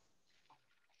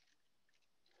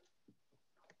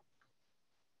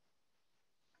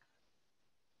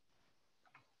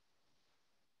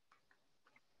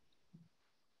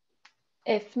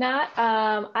 If not,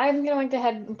 I'm going to go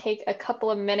ahead and take a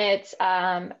couple of minutes.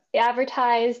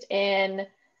 Advertised in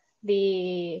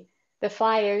the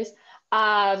flyers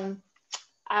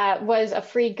was a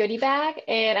free goodie bag,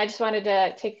 and I just wanted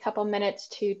to take a couple minutes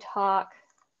to talk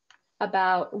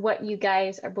about what you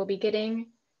guys will be getting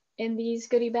in these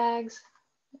goodie bags.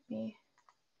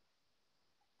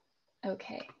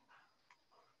 Okay.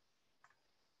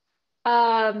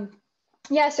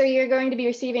 Yeah, so you're going to be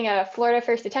receiving a Florida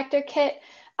First Detector kit.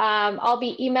 I'll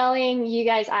be emailing you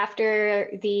guys after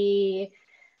the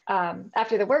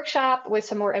workshop with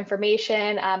some more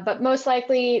information, but most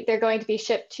likely they're going to be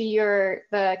shipped to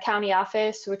the county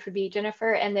office, which would be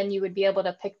Jennifer, and then you would be able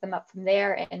to pick them up from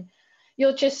there. And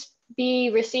you'll just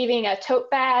be receiving a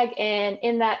tote bag, and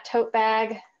in that tote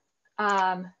bag,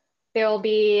 there will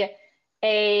be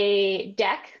a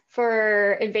deck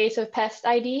for invasive pest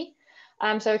ID.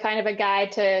 So kind of a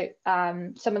guide to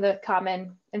some of the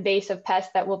common invasive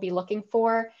pests that we'll be looking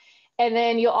for. And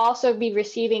then you'll also be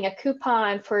receiving a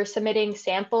coupon for submitting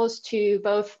samples to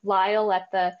both Lyle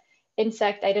at the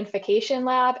Insect Identification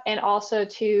Lab and also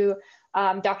to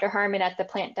Dr. Harmon at the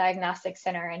Plant Diagnostics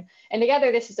Center. And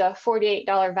together, this is a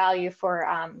 $48 value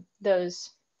for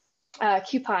those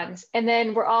coupons. And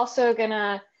then we're also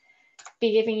gonna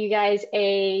be giving you guys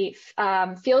a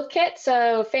field kit.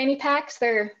 So fanny packs,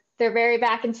 they're very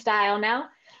back in style now.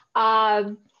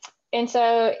 And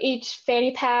so each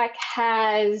fanny pack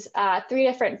has 3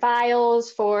 different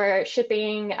vials for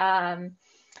shipping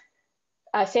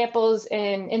samples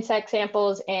and insect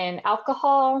samples and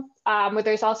alcohol. But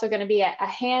there's also going to be a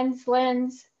hands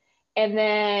lens, and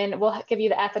then we'll give you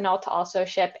the ethanol to also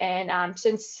ship. And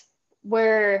since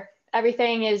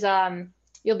everything is,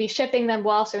 you'll be shipping them,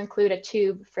 we'll also include a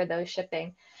tube for those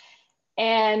shipping.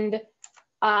 And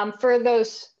for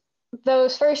those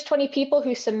those first 20 people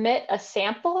who submit a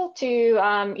sample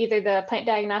to either the Plant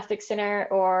Diagnostics Center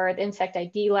or the Insect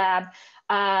ID Lab,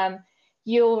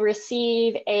 you'll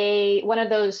receive one of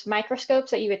those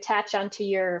microscopes that you attach onto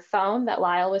your phone that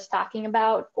Lyle was talking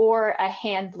about, or a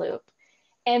hand loop.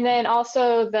 And then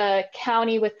also the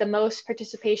county with the most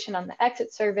participation on the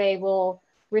exit survey will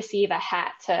receive a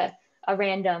hat to a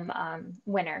random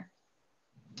winner.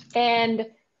 And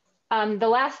the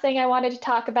last thing I wanted to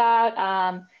talk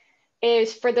about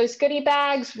is for those goodie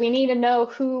bags, we need to know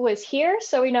who was here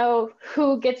so we know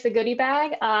who gets the goodie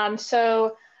bag.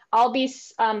 So I'll be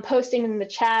posting in the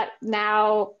chat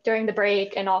now during the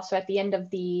break and also at the end of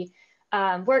the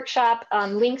workshop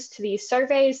links to these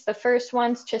surveys. The first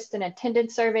one's just an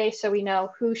attendance survey so we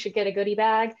know who should get a goodie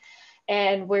bag,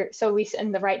 and so we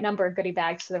send the right number of goodie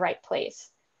bags to the right place.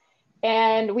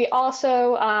 And we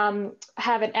also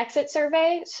have an exit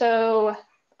survey, so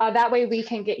that way we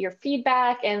can get your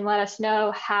feedback and let us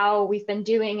know how we've been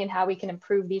doing and how we can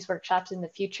improve these workshops in the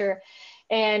future.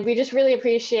 And we just really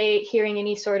appreciate hearing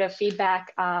any sort of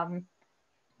feedback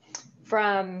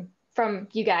from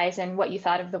you guys and what you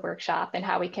thought of the workshop and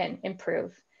how we can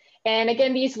improve. And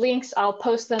again, these links, I'll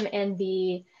post them in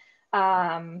the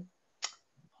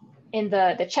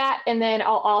chat, and then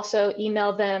I'll also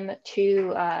email them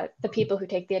to the people who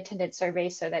take the attendance survey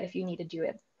so that if you need to do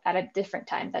it at a different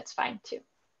time, that's fine too.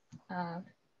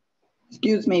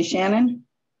 Excuse me, Shannon?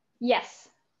 Yes.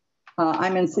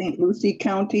 I'm in St. Lucie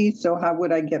County, so how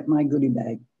would I get my goodie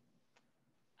bag?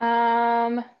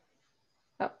 Oh,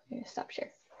 let me stop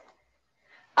share.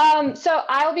 So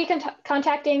I'll be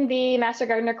contacting the Master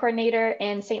Gardener Coordinator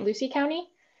in St. Lucie County.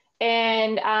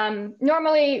 And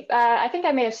normally, I think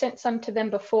I may have sent some to them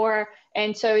before.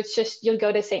 And so it's just, you'll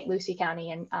go to St. Lucie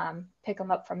County and pick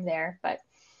them up from there. But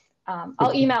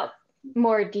I'll email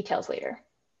more details later.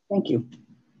 Thank you.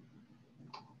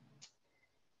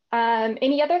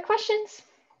 Any other questions?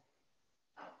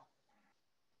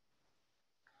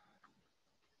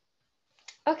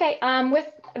 Okay, with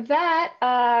that,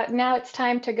 now it's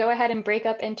time to go ahead and break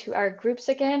up into our groups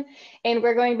again. And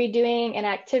we're going to be doing an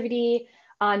activity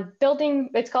on building,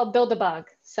 it's called Build a Bug.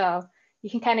 So you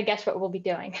can kind of guess what we'll be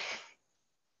doing.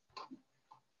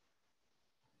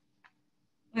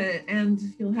 And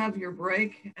you'll have your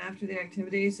break after the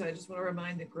activity. So I just want to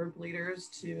remind the group leaders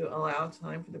to allow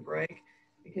time for the break,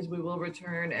 because we will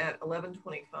return at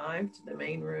 11:25 to the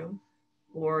main room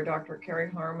for Dr. Carrie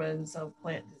Harmon's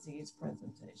plant disease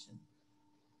presentation.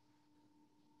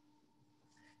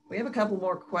 We have a couple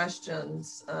more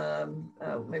questions.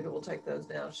 Maybe we'll take those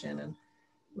now, Shannon.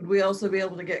 Would we also be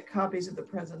able to get copies of the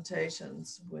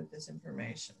presentations with this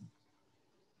information?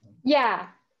 Yeah,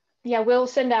 we'll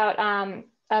send out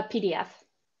a PDF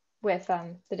with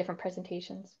the different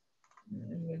presentations.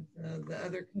 And with the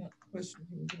other question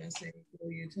from Jesse,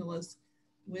 will you tell us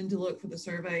when to look for the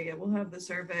survey? Yeah, we'll have the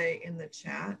survey in the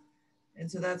chat. And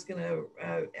so that's going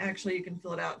to, actually, you can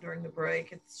fill it out during the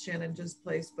break. Shannon just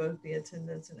placed both the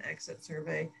attendance and exit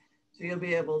survey. So you'll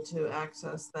be able to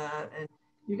access that. And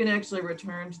you can actually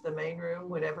return to the main room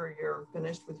whenever you're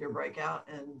finished with your breakout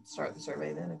and start the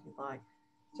survey then if you'd like.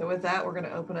 So with that, we're going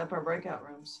to open up our breakout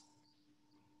rooms.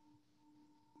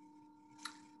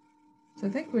 So I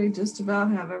think we just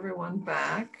about have everyone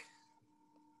back.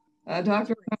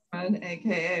 Dr. Harmon,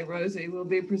 AKA Rosie, will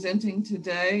be presenting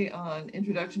today on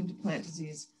Introduction to Plant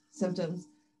Disease Symptoms.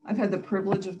 I've had the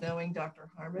privilege of knowing Dr.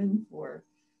 Harmon for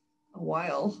a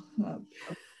while,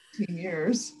 15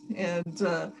 years, and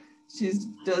she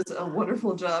does a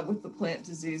wonderful job with the Plant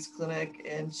Disease Clinic,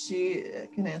 and she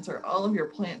can answer all of your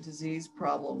plant disease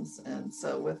problems. And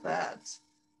so with that,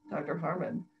 Dr.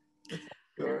 Harmon, it's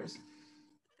yours.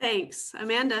 Thanks.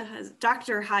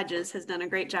 Dr. Hodges has done a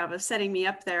great job of setting me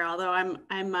up there, although I'm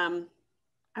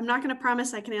not going to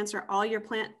promise I can answer all your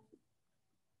plant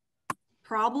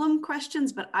problem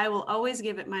questions, but I will always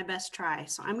give it my best try.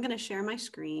 So I'm going to share my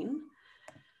screen.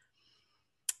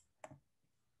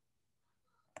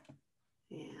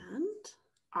 And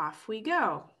off we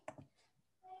go.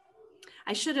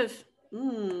 I should have,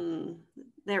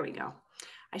 there we go.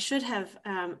 I should have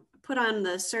put on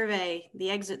the survey,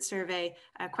 the exit survey,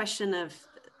 a question of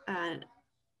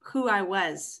who I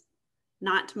was,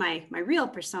 not my real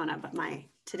persona, but my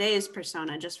today's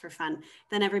persona, just for fun.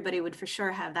 Then everybody would for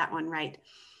sure have that one right.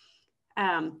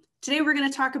 Today we're going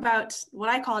to talk about what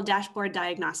I call dashboard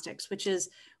diagnostics, which is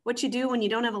what you do when you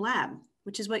don't have a lab,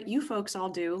 which is what you folks all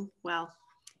do, well,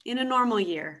 in a normal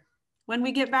year. When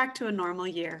we get back to a normal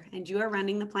year and you are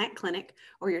running the plant clinic,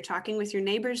 or you're talking with your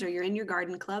neighbors, or you're in your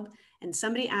garden club and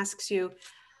somebody asks you,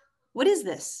 what is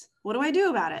this? What do I do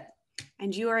about it?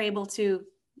 And you are able to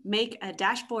make a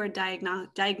dashboard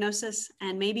diagnosis,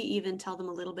 and maybe even tell them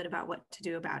a little bit about what to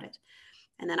do about it.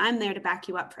 And then I'm there to back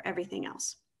you up for everything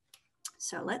else.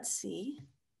 So let's see.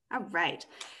 All right.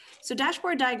 So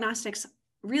dashboard diagnostics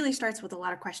really starts with a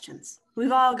lot of questions.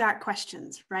 We've all got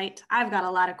questions, right? I've got a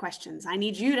lot of questions. I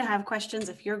need you to have questions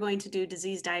if you're going to do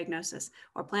disease diagnosis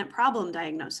or plant problem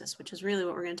diagnosis, which is really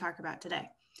what we're going to talk about today.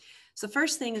 So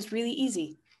first thing is really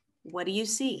easy. What do you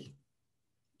see?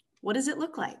 What does it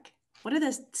look like? What are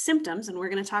the symptoms? And we're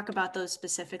going to talk about those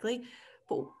specifically,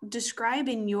 but describe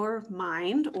in your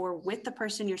mind or with the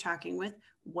person you're talking with,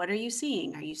 what are you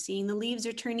seeing? Are you seeing the leaves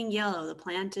are turning yellow? The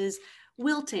plant is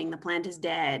wilting. The plant is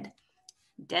dead.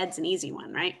 Dead's an easy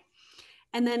one, right?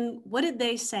 And then what did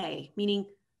they say? Meaning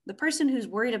the person who's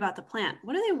worried about the plant,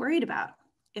 what are they worried about?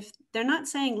 If they're not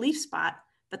saying leaf spot,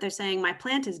 but they're saying my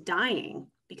plant is dying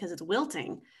because it's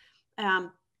wilting,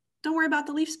 don't worry about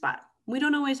the leaf spot. We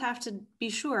don't always have to be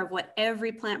sure of what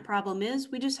every plant problem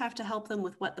is. We just have to help them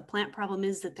with what the plant problem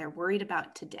is that they're worried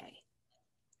about today.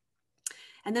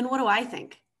 And then what do I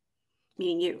think?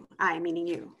 Meaning you, I meaning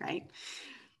you, right?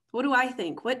 What do I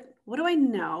think? What do I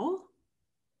know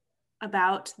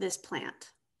about this plant?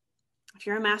 If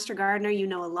you're a master gardener, you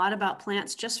know a lot about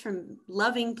plants just from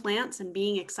loving plants and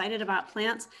being excited about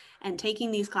plants and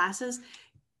taking these classes.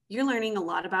 You're learning a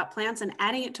lot about plants and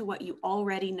adding it to what you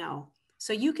already know.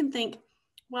 So you can think,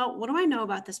 well, what do I know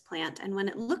about this plant? And when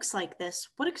it looks like this,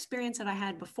 what experience have I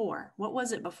had before? What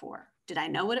was it before? Did I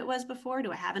know what it was before?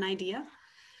 Do I have an idea?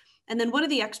 And then what do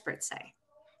the experts say?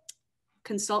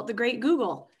 Consult the great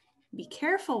Google. Be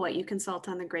careful what you consult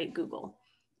on the great Google.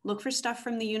 Look for stuff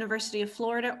from the University of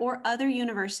Florida or other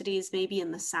universities, maybe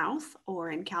in the South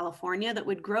or in California, that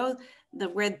would grow,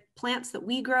 where plants that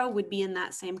we grow would be in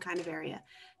that same kind of area.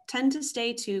 Tend to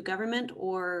stay to government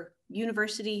or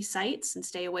university sites and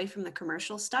stay away from the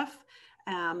commercial stuff,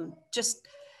 just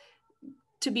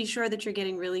to be sure that you're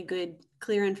getting really good,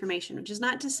 clear information, which is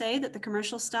not to say that the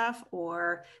commercial stuff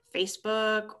or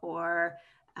Facebook or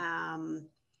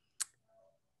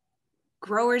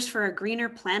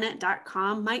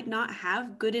growersforagreenerplanet.com might not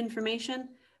have good information,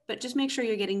 but just make sure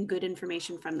you're getting good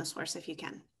information from the source if you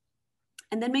can.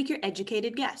 And then make your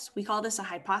educated guess. We call this a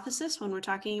hypothesis when we're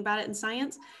talking about it in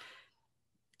science.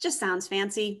 Just sounds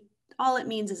fancy. All it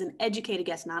means is an educated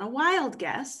guess, not a wild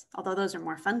guess, although those are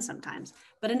more fun sometimes,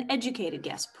 but an educated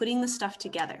guess, putting the stuff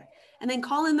together. And then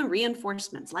call in the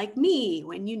reinforcements, like me,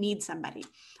 when you need somebody.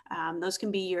 Those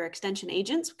can be your extension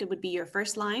agents. It would be your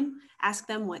first line. Ask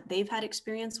them what they've had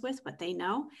experience with, what they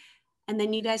know. And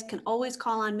then you guys can always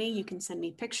call on me. You can send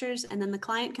me pictures, and then the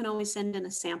client can always send in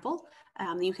a sample.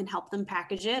 You can help them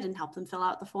package it and help them fill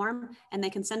out the form, and they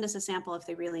can send us a sample if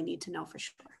they really need to know for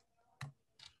sure.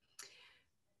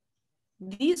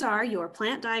 These are your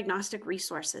plant diagnostic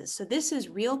resources. So this is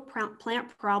real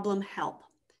plant problem help.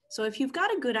 So if you've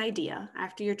got a good idea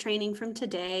after your training from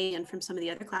today and from some of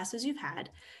the other classes you've had,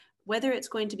 whether it's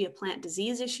going to be a plant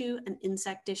disease issue, an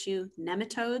insect issue,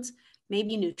 nematodes,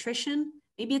 maybe nutrition,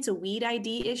 maybe it's a weed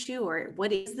ID issue, or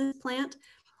what is this plant,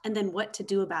 and then what to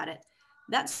do about it.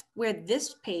 That's where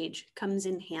this page comes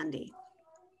in handy.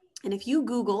 And if you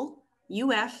Google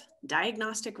UF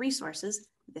diagnostic resources,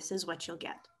 this is what you'll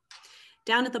get.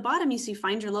 Down at the bottom, you see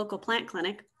find your local plant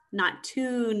clinic. Not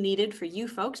too needed for you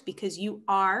folks because you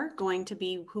are going to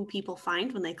be who people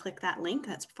find when they click that link.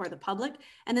 That's for the public.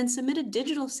 And then submit a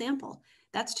digital sample.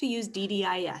 That's to use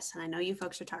DDIS. And I know you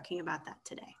folks are talking about that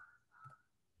today.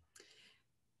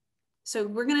 So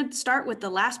we're going to start with the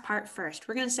last part first.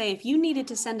 We're going to say if you needed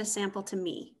to send a sample to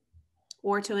me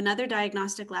or to another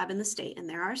diagnostic lab in the state, and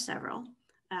there are several,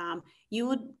 you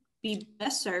would be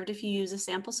best served if you use a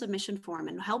sample submission form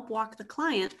and help walk the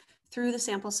client through the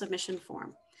sample submission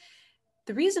form.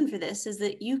 The reason for this is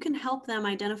that you can help them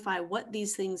identify what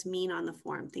these things mean on the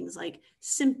form, things like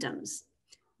symptoms.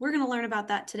 We're going to learn about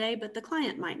that today, but the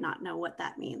client might not know what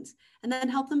that means, and then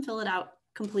help them fill it out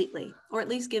completely, or at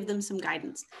least give them some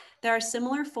guidance. There are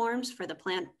similar forms for the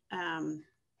plant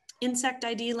insect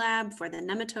ID lab, for the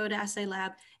nematode assay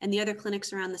lab, and the other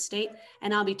clinics around the state.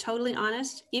 And I'll be totally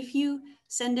honest, if you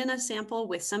send in a sample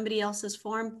with somebody else's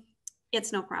form,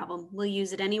 it's no problem. We'll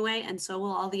use it anyway, and so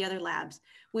will all the other labs.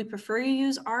 We prefer you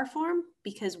use our form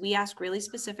because we ask really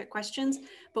specific questions,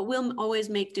 but we'll always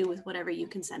make do with whatever you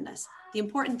can send us. The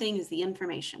important thing is the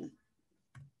information.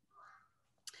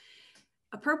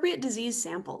 Appropriate disease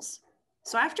samples.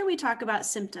 So after we talk about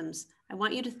symptoms, I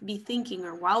want you to be thinking,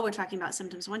 or while we're talking about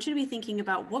symptoms, I want you to be thinking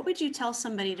about what would you tell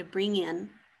somebody to bring in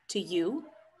to you,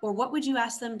 or what would you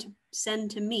ask them to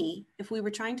send to me if we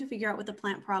were trying to figure out what the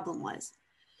plant problem was?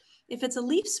 If it's a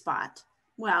leaf spot,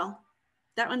 well,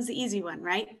 that one's the easy one,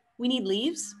 right? We need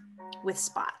leaves. with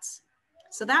spots.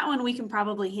 So that one we can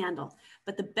probably handle.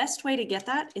 But the best way to get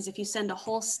that is if you send a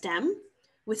whole stem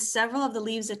with several of the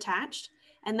leaves attached.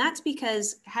 And that's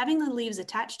because having the leaves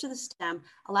attached to the stem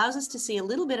allows us to see a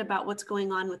little bit about what's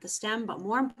going on with the stem, but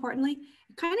more importantly,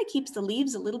 it kind of keeps the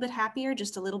leaves a little bit happier,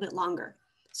 just a little bit longer.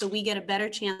 So we get a better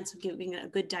chance of giving a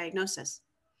good diagnosis.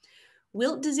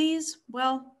 Wilt disease,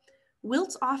 well,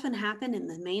 wilts often happen in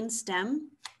the main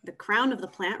stem, the crown of the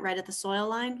plant right at the soil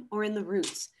line, or in the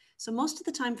roots. So most of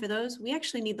the time for those, we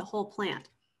actually need the whole plant.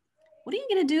 What are you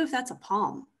gonna do if that's a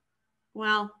palm?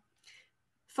 Well,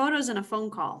 photos and a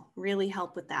phone call really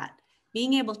help with that.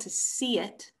 Being able to see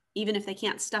it, even if they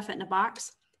can't stuff it in a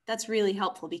box, that's really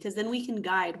helpful because then we can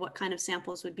guide what kind of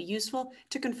samples would be useful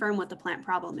to confirm what the plant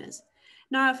problem is.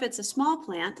 Now, if it's a small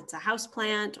plant, it's a house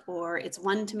plant, or it's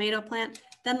one tomato plant,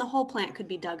 then the whole plant could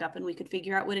be dug up and we could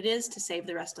figure out what it is to save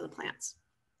the rest of the plants.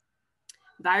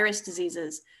 Virus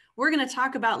diseases. We're gonna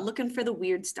talk about looking for the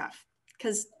weird stuff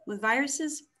because with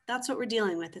viruses, that's what we're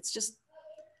dealing with. It's just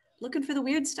looking for the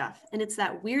weird stuff. And it's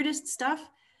that weirdest stuff,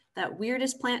 that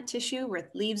weirdest plant tissue where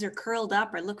leaves are curled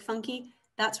up or look funky,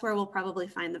 that's where we'll probably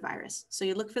find the virus. So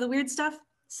you look for the weird stuff,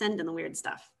 send in the weird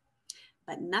stuff,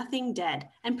 but nothing dead.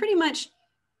 And pretty much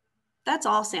that's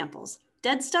all samples.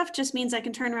 Dead stuff just means I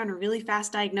can turn around a really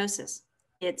fast diagnosis.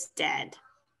 It's dead.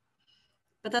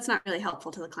 But that's not really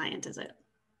helpful to the client, is it?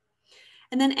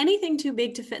 And then anything too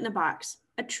big to fit in a box,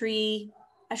 a tree,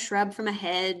 a shrub from a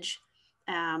hedge,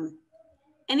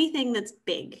 anything that's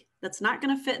big, that's not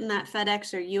gonna fit in that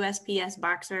FedEx or USPS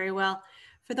box very well.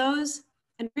 For those,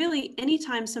 and really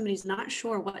anytime somebody's not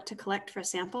sure what to collect for a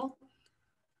sample,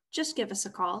 just give us a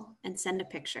call and send a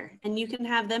picture. And you can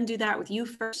have them do that with you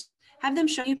first. Have them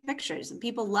show you pictures. And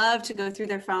people love to go through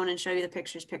their phone and show you the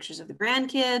pictures, pictures of the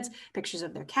grandkids, pictures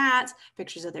of their cats,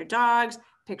 pictures of their dogs,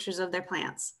 pictures of their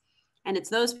plants. And it's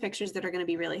those pictures that are gonna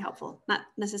be really helpful, not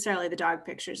necessarily the dog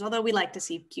pictures, although we like to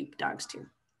see cute dogs too.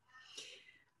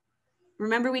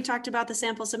 Remember we talked about the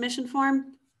sample submission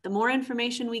form? The more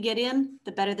information we get in,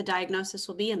 the better the diagnosis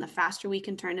will be and the faster we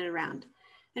can turn it around.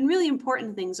 And really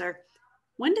important things are,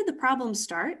 when did the problem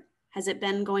start? Has it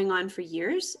been going on for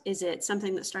years? Is it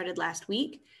something that started last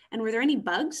week? And were there any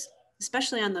bugs,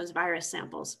 especially on those virus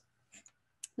samples?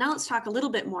 Now let's talk a little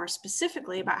bit more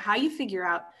specifically about how you figure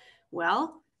out,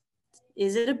 well,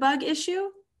 is it a bug issue?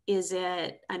 Is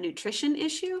it a nutrition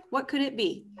issue? What could it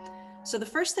be? So the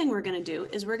first thing we're gonna do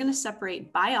is we're gonna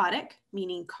separate biotic,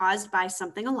 meaning caused by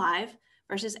something alive,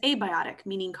 versus abiotic,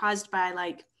 meaning caused by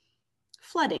like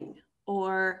flooding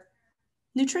or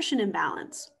nutrition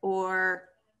imbalance or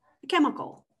a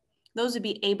chemical. Those would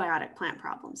be abiotic plant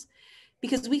problems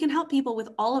because we can help people with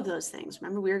all of those things.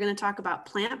 Remember, we were gonna talk about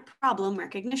plant problem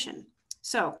recognition.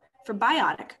 So for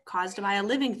biotic, caused by a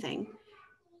living thing,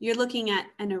 you're looking at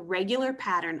an irregular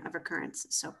pattern of occurrence.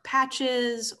 So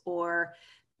patches or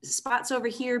spots over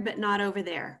here, but not over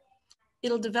there.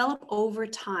 It'll develop over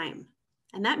time.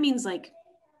 And that means like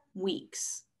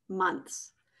weeks,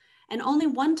 months. And only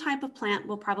one type of plant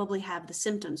will probably have the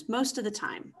symptoms most of the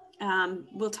time.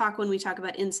 We'll talk when we talk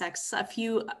about insects, a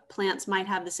few plants might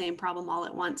have the same problem all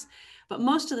at once, but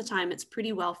most of the time it's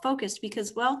pretty well focused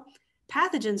because, well,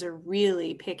 pathogens are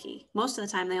really picky. Most of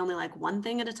the time they only like one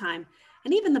thing at a time.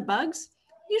 And even the bugs,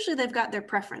 usually they've got their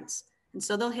preference. And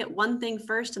so they'll hit one thing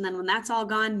first, and then when that's all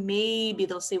gone, maybe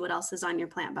they'll see what else is on your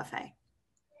plant buffet.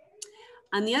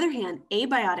 On the other hand,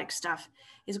 abiotic stuff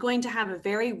is going to have a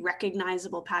very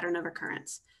recognizable pattern of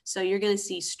occurrence. So you're going to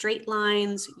see straight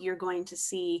lines, you're going to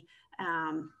see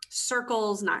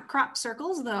circles, not crop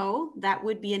circles, though that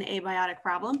would be an abiotic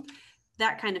problem,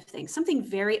 that kind of thing. Something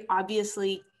very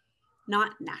obviously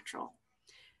not natural.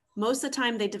 Most of the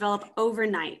time they develop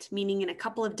overnight, meaning in a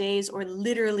couple of days or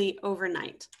literally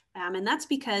overnight. And that's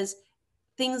because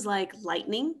things like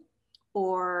lightning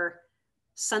or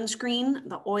sunscreen,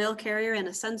 the oil carrier in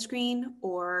a sunscreen,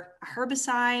 or a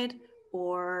herbicide,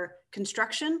 or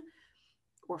construction,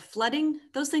 or flooding,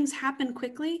 those things happen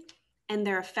quickly and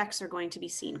their effects are going to be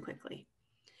seen quickly.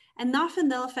 And often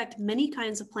they'll affect many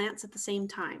kinds of plants at the same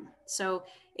time. So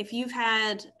if you've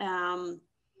had,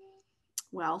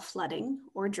 well, flooding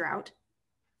or drought,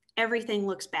 everything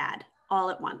looks bad all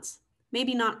at once.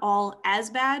 Maybe not all as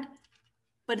bad,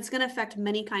 but it's going to affect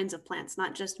many kinds of plants,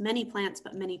 not just many plants,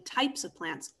 but many types of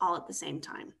plants all at the same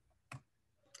time.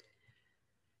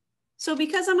 So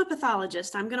because I'm a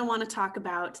pathologist, I'm going to want to talk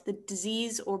about the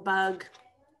disease or bug,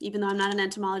 even though I'm not an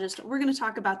entomologist. We're going to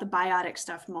talk about the biotic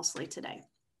stuff mostly today,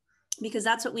 because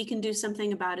that's what we can do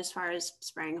something about as far as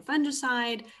spraying a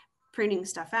fungicide, pruning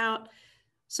stuff out.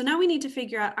 So now we need to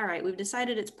figure out, all right, we've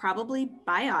decided it's probably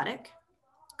biotic,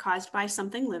 caused by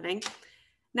something living.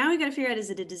 Now we got to figure out, is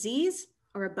it a disease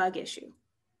or a bug issue?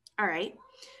 All right.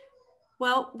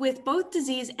 Well, with both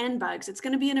disease and bugs, it's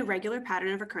going to be an irregular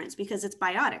pattern of occurrence because it's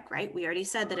biotic, right? We already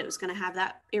said that it was going to have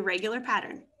that irregular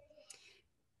pattern.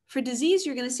 For disease,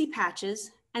 you're going to see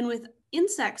patches, and with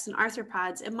insects and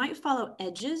arthropods, it might follow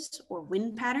edges or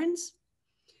wind patterns.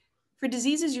 For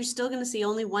diseases, you're still going to see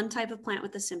only one type of plant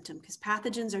with a symptom because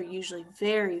pathogens are usually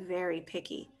very, very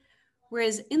picky.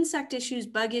 Whereas insect issues,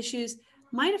 bug issues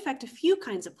might affect a few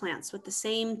kinds of plants with the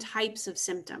same types of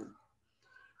symptom.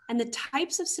 And the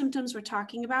types of symptoms we're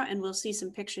talking about, and we'll see some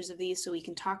pictures of these so we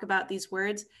can talk about these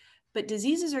words, but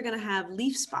diseases are going to have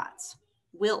leaf spots,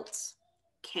 wilts,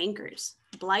 cankers,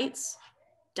 blights,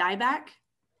 dieback,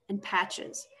 and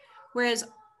patches. Whereas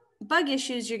bug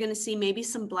issues, you're going to see maybe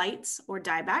some blights or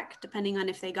dieback, depending on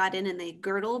if they got in and they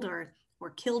girdled or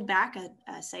killed back,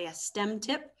 say, a stem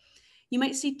tip. You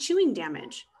might see chewing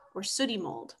damage or sooty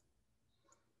mold.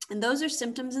 And those are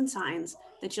symptoms and signs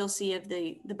that you'll see of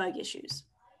the bug issues.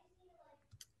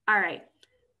 All right,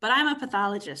 but I'm a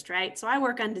pathologist, right? So I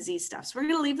work on disease stuff. So we're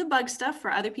going to leave the bug stuff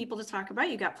for other people to talk about.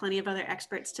 You got plenty of other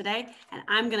experts today, and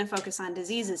I'm going to focus on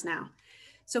diseases now.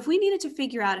 So if we needed to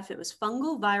figure out if it was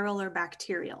fungal, viral, or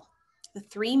bacterial, the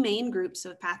three main groups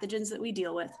of pathogens that we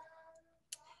deal with,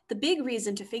 the big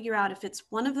reason to figure out if it's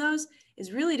one of those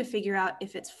is really to figure out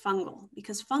if it's fungal,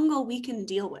 because fungal we can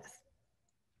deal with.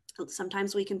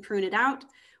 Sometimes we can prune it out,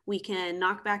 we can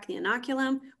knock back the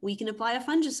inoculum, we can apply a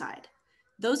fungicide.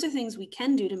 Those are things we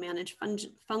can do to manage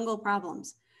fungal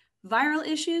problems. Viral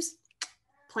issues,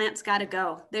 plants gotta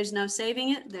go. There's no saving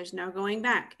it, there's no going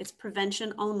back. It's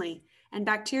prevention only. And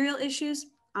bacterial issues,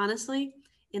 honestly,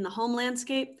 in the home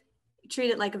landscape,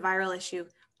 treat it like a viral issue.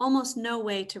 Almost no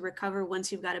way to recover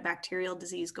once you've got a bacterial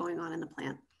disease going on in the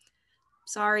plant.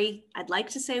 Sorry, I'd like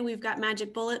to say we've got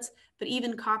magic bullets, but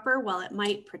even copper, while it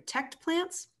might protect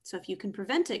plants, so if you can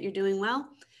prevent it, you're doing well.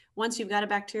 Once you've got a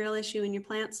bacterial issue in your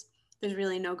plants, there's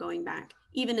really no going back,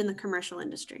 even in the commercial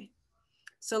industry.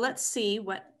 So let's see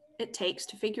what it takes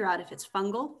to figure out if it's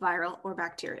fungal, viral, or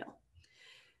bacterial.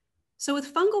 So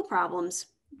with fungal problems,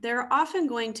 there are often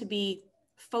going to be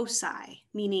foci,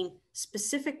 meaning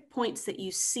specific points that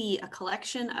you see a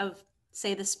collection of,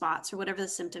 say, the spots or whatever the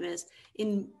symptom is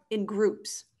in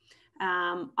groups,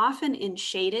 often in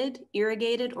shaded,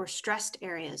 irrigated, or stressed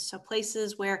areas. So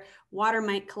places where water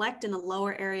might collect in a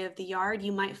lower area of the yard,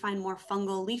 you might find more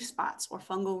fungal leaf spots or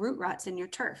fungal root rots in your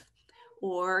turf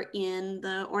or in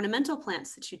the ornamental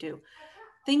plants that you do.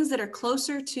 Things that are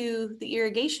closer to the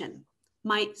irrigation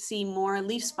might see more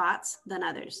leaf spots than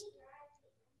others.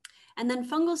 And then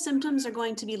fungal symptoms are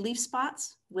going to be leaf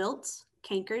spots, wilts,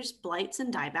 cankers, blights,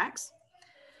 and diebacks.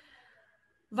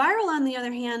 Viral, on the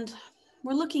other hand,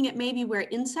 we're looking at maybe where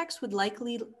insects would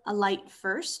likely alight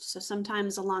first. So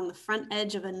sometimes along the front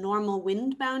edge of a normal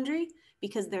wind boundary,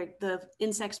 because the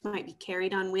insects might be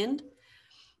carried on wind,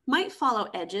 might follow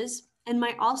edges, and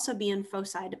might also be in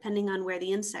foci, depending on where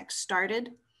the insects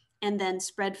started and then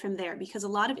spread from there, because a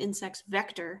lot of insects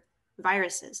vector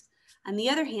viruses. On the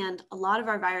other hand, a lot of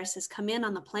our viruses come in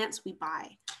on the plants we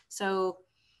buy. So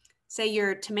say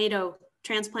your tomato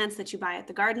transplants that you buy at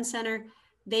the garden center,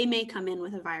 they may come in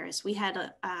with a virus. I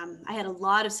had a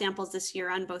lot of samples this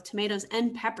year on both tomatoes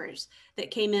and peppers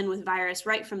that came in with virus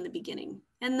right from the beginning.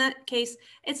 In that case,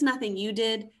 it's nothing you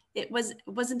did. It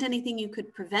wasn't anything you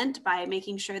could prevent by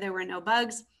making sure there were no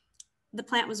bugs. The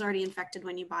plant was already infected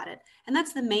when you bought it. And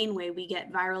that's the main way we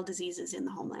get viral diseases in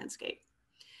the home landscape.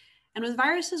 And with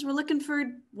viruses, we're looking for,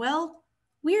 well,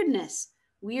 weirdness,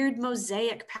 weird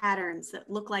mosaic patterns that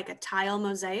look like a tile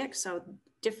mosaic, so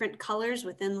different colors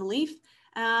within the leaf,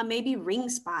 maybe ring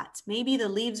spots, maybe the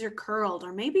leaves are curled,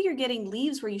 or maybe you're getting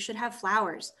leaves where you should have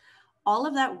flowers. All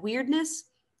of that weirdness,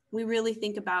 we really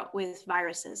think about with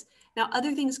viruses. Now,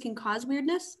 other things can cause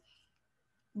weirdness,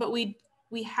 but we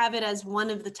have it as one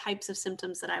of the types of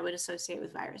symptoms that I would associate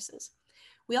with viruses.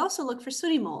 We also look for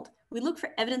sooty mold. We look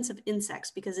for evidence of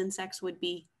insects because insects would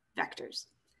be vectors.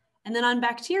 And then on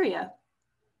bacteria,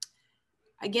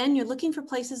 again, you're looking for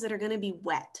places that are going to be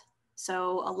wet.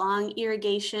 So along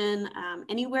irrigation,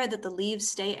 anywhere that the leaves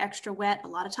stay extra wet. A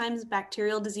lot of times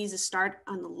bacterial diseases start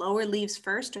on the lower leaves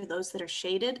first, or those that are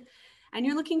shaded. And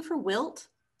you're looking for wilt,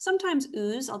 sometimes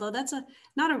ooze, although that's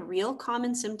not a real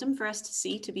common symptom for us to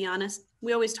see, to be honest.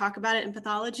 We always talk about it in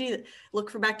pathology, that look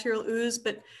for bacterial ooze,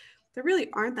 but there really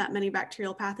aren't that many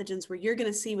bacterial pathogens where you're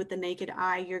going to see with the naked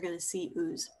eye, you're going to see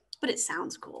ooze, but it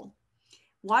sounds cool.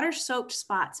 Water-soaked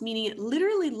spots, meaning it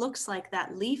literally looks like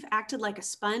that leaf acted like a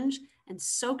sponge and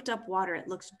soaked up water. It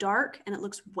looks dark and it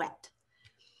looks wet.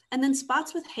 And then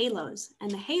spots with halos,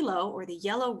 and the halo or the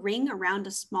yellow ring around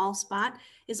a small spot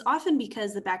is often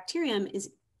because the bacterium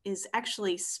is is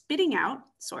actually spitting out,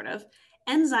 sort of,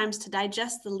 enzymes to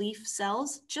digest the leaf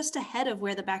cells just ahead of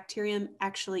where the bacterium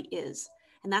actually is.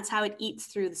 And that's how it eats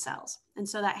through the cells. And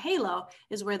so that halo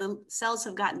is where the cells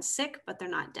have gotten sick, but they're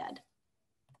not dead.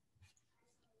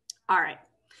 All right.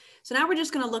 So now we're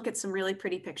just going to look at some really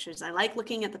pretty pictures. I like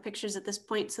looking at the pictures at this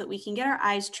point so that we can get our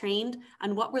eyes trained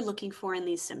on what we're looking for in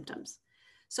these symptoms.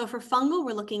 So for fungal,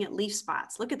 we're looking at leaf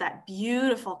spots. Look at that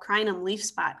beautiful crinum leaf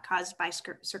spot caused by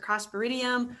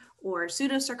Cercosporidium or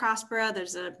Pseudocercospora.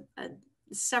 There's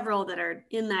several that are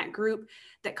in that group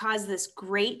that cause this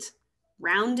great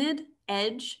rounded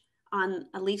edge on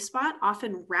a leaf spot.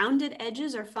 Often rounded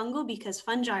edges are fungal because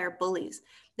fungi are bullies.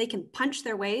 They can punch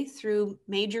their way through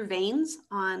major veins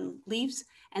on leaves,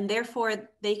 and therefore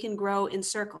they can grow in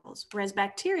circles. Whereas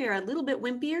bacteria are a little bit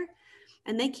wimpier,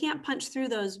 and they can't punch through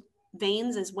those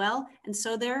veins as well. And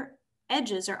so their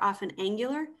edges are often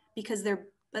angular because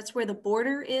that's where the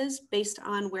border is based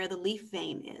on where the leaf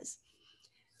vein is.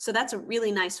 So that's a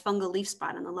really nice fungal leaf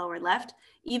spot on the lower left,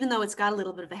 even though it's got a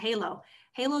little bit of a halo.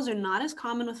 Halos are not as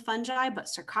common with fungi, but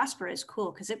Cercospora is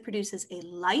cool because it produces a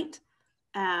light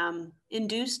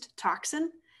induced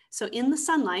toxin. So in the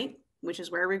sunlight, which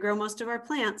is where we grow most of our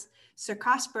plants,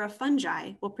 Cercospora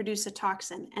fungi will produce a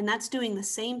toxin. And that's doing the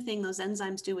same thing those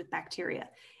enzymes do with bacteria.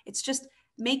 It's just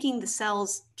making the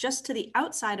cells just to the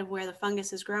outside of where the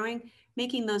fungus is growing,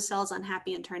 making those cells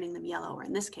unhappy and turning them yellow, or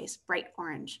in this case, bright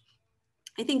orange.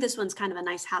 I think this one's kind of a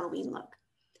nice Halloween look.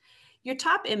 Your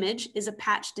top image is a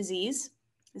patch disease.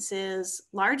 This is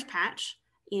large patch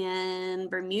in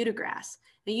Bermuda grass.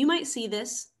 Now you might see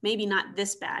this, maybe not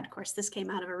this bad, of course this came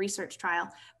out of a research trial,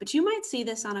 but you might see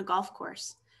this on a golf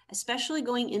course, especially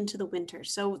going into the winter.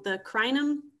 So the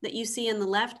crinum that you see on the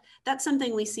left, that's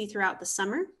something we see throughout the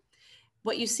summer.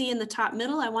 What you see in the top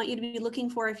middle, I want you to be looking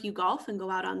for if you golf and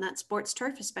go out on that sports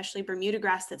turf, especially Bermuda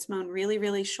grass that's mown really,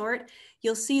 really short.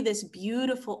 You'll see this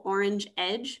beautiful orange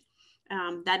edge.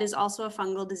 That is also a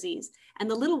fungal disease. And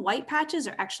the little white patches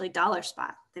are actually dollar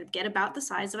spot. They get about the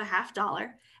size of a $50,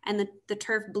 and the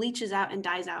turf bleaches out and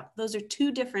dies out. Those are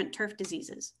two different turf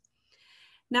diseases.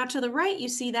 Now to the right, you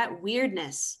see that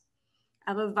weirdness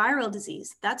of a viral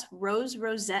disease. That's rose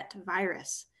rosette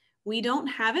virus. We don't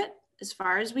have it, as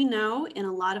far as we know, in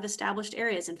a lot of established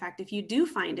areas. In fact, if you do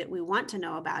find it, we want to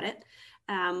know about it.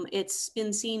 It's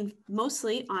been seen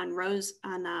mostly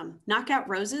on knockout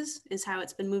roses is how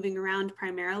it's been moving around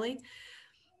primarily.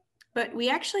 But we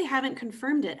actually haven't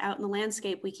confirmed it out in the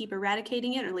landscape. We keep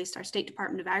eradicating it, or at least our State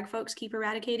Department of Ag folks keep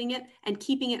eradicating it and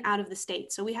keeping it out of the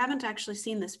state. So we haven't actually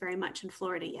seen this very much in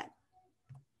Florida yet.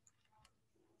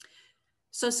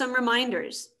 So some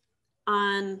reminders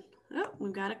on, oh,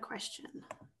 we've got a question.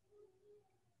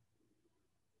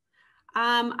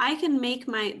 I can make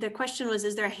the question was,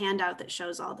 is there a handout that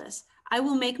shows all this? I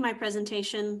will make my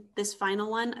presentation, this final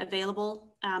one, available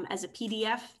as a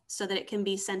PDF so that it can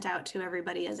be sent out to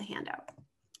everybody as a handout.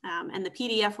 And the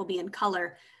PDF will be in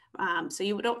color. So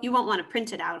you won't want to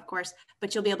print it out, of course,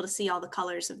 but you'll be able to see all the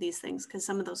colors of these things because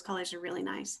some of those colors are really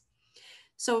nice.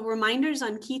 So reminders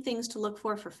on key things to look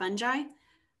for fungi: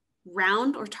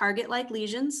 round or target-like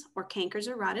lesions or cankers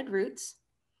or rotted roots.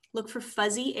 Look for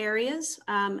fuzzy areas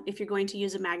if you're going to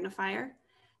use a magnifier.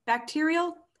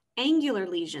 Bacterial, angular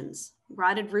lesions,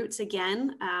 rotted roots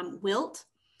again, wilt,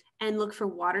 and look for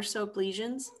water-soaked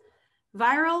lesions.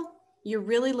 Viral, you're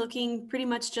really looking pretty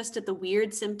much just at the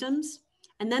weird symptoms.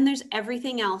 And then there's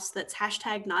everything else that's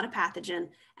hashtag not a pathogen,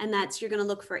 and that's you're gonna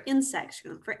look for insects,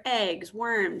 you're gonna look for eggs,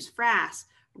 worms, frass,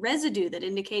 residue that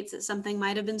indicates that something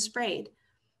might have been sprayed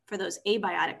for those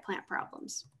abiotic plant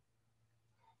problems.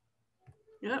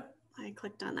 Yep, I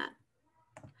clicked on that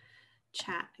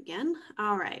chat again.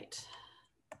 All right.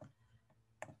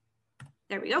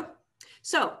 There we go.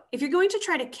 So if you're going to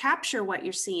try to capture what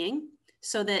you're seeing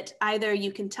so that either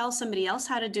you can tell somebody else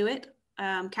how to do it,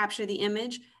 capture the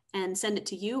image and send it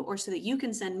to you, or so that you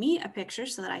can send me a picture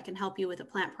so that I can help you with a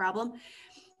plant problem.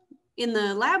 In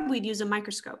the lab, we'd use a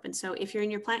microscope. And so if you're in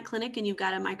your plant clinic and you've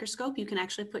got a microscope, you can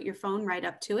actually put your phone right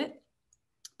up to it.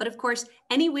 But of course,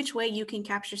 any which way you can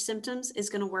capture symptoms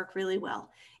is going to work really well.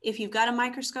 If you've got a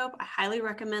microscope, I highly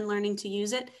recommend learning to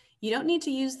use it. You don't need to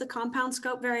use the compound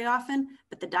scope very often,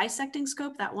 but the dissecting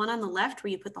scope, that one on the left where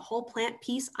you put the whole plant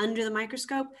piece under the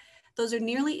microscope, those are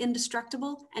nearly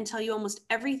indestructible and tell you almost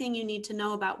everything you need to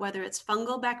know about whether it's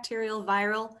fungal, bacterial,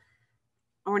 viral,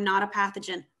 or not a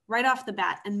pathogen right off the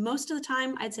bat. And most of the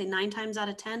time, I'd say 9 times out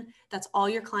of 10, that's all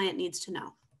your client needs to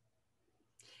know.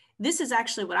 This is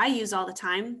actually what I use all the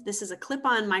time. This is a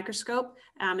clip-on microscope.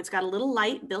 It's got a little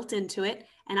light built into it,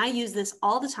 and I use this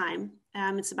all the time.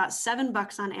 It's about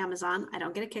 $7 on Amazon. I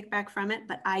don't get a kickback from it,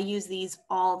 but I use these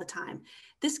all the time.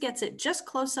 This gets it just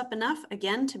close up enough,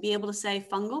 again, to be able to say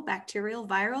fungal, bacterial,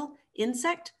 viral,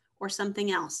 insect, or something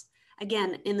else.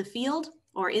 Again, in the field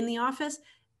or in the office,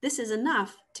 this is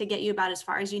enough to get you about as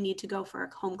far as you need to go for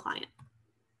a home client.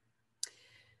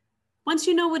 Once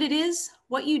you know what it is,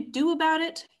 what you do about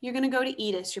it, you're going to go to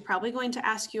EDIS. You're probably going to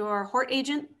ask your HORT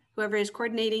agent, whoever is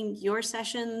coordinating your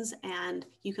sessions, and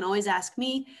you can always ask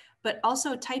me, but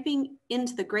also typing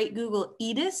into the great Google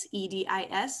EDIS,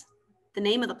 E-D-I-S, the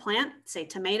name of the plant, say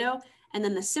tomato, and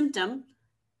then the symptom,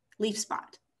 leaf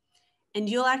spot. And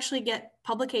you'll actually get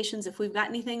publications, if we've got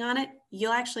anything on it,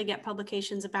 you'll actually get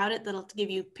publications about it that'll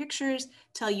give you pictures,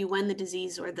 tell you when the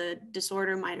disease or the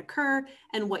disorder might occur,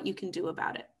 and what you can do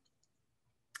about it.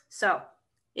 So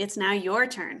it's now your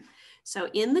turn. So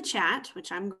in the chat,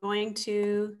 which I'm going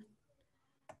to,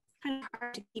 kind of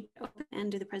hard to keep open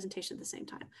and do the presentation at the same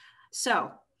time.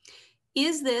 So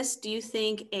is this, do you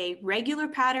think, a regular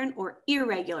pattern or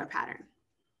irregular pattern?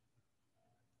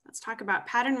 Let's talk about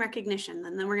pattern recognition,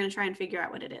 and then we're going to try and figure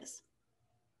out what it is.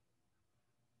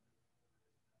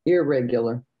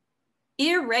 Irregular.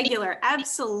 Irregular,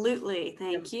 absolutely.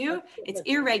 Thank you. It's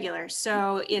irregular,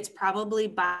 so it's probably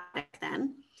biotic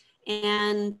then.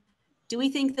 And do we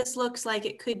think this looks like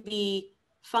it could be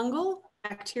fungal,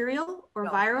 bacterial, or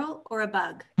viral, or a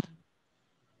bug?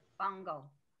 Fungal.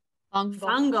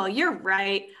 Fungal, you're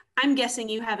right. I'm guessing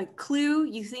you have a clue.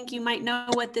 You think you might know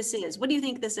what this is. What do you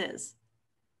think this is?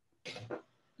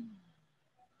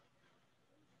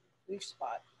 Leaf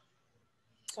spot.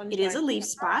 It is a leaf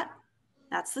spot.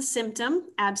 That's the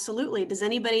symptom. Absolutely. Does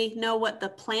anybody know what the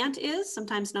plant is?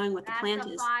 Sometimes knowing what the plant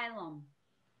is.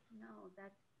 No,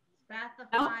 that's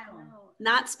Spathiphyllum. No,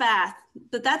 not spath,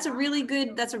 but that's a really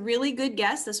good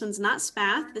guess. This one's not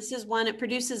spath. This is one, it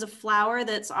produces a flower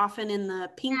that's often in the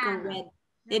pink or red.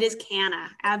 It is canna,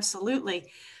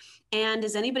 absolutely. And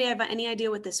does anybody have any idea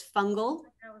what this fungal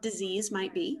disease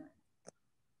might be?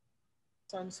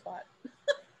 Sunspot.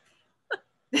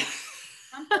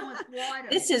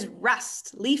 This is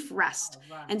rust, leaf rust.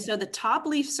 Oh, right. And so the top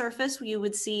leaf surface, you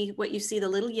would see what you see, the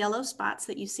little yellow spots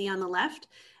that you see on the left.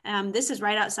 This is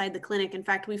right outside the clinic. In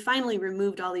fact, we finally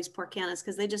removed all these poor cannas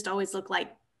because they just always look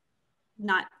like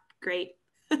not great.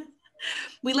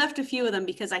 We left a few of them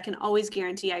because I can always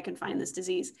guarantee I can find this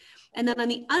disease. And then on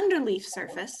the underleaf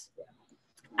surface,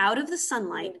 out of the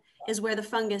sunlight, is where the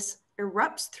fungus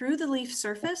erupts through the leaf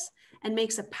surface and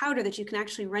makes a powder that you can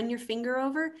actually run your finger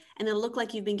over, and it'll look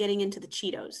like you've been getting into the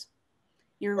Cheetos.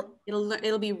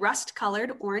 It'll be rust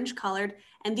colored, orange colored,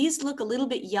 and these look a little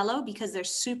bit yellow because they're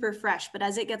super fresh, but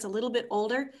as it gets a little bit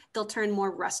older, they'll turn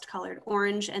more rust colored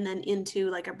orange and then into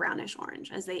like a brownish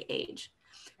orange as they age.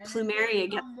 Plumeria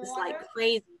gets this like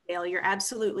crazy, Dale. You're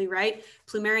absolutely right.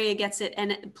 Plumeria gets it,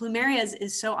 and Plumeria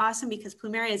is so awesome because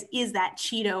Plumeria is that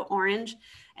Cheeto orange.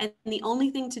 And the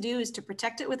only thing to do is to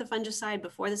protect it with a fungicide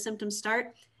before the symptoms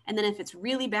start. And then if it's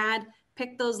really bad,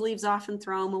 pick those leaves off and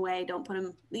throw them away. Don't put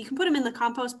them, you can put them in the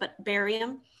compost, but bury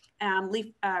them.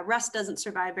 Rust doesn't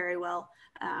survive very well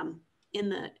in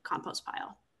the compost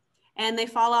pile. And they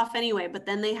fall off anyway, but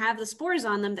then they have the spores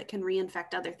on them that can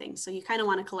reinfect other things. So you kind of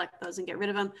want to collect those and get rid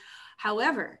of them.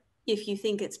 However, if you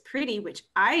think it's pretty, which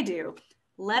I do,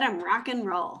 let them rock and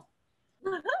roll.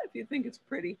 If you think it's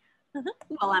pretty.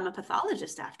 Well, I'm a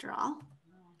pathologist after all.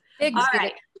 Pigs All get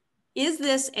right. it. Is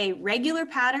this a regular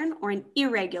pattern or an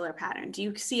irregular pattern? Do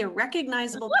you see a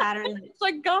recognizable pattern? It's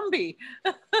like Gumby.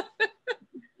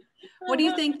 What do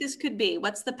you think this could be?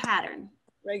 What's the pattern?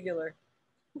 Regular.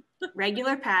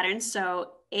 Regular pattern,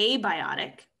 so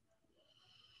abiotic.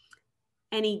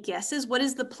 Any guesses? What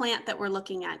is the plant that we're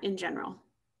looking at in general?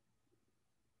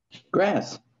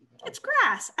 Grass. It's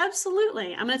grass,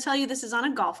 absolutely. I'm going to tell you this is on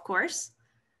a golf course.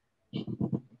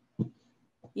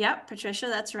 Yep, Patricia,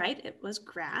 that's right. It was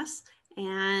grass.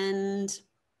 And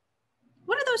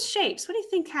what are those shapes? What do you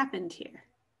think happened here?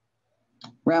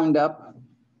 Roundup.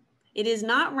 It is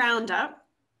not Roundup,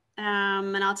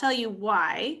 and I'll tell you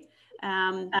why.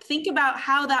 Think about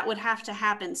how that would have to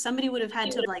happen. Somebody would have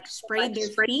had to like spray their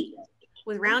feet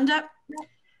with Roundup.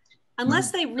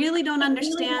 Unless they really don't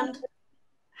understand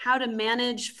how to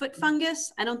manage foot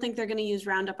fungus, I don't think they're going to use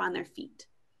Roundup on their feet.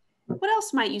 What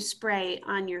else might you spray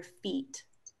on your feet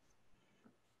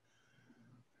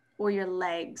or your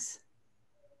legs?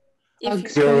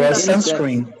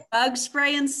 Sunscreen. Bug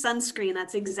spray and sunscreen,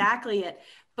 that's exactly it.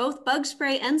 Both bug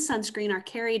spray and sunscreen are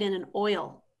carried in an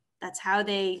oil. That's how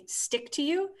they stick to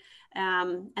you.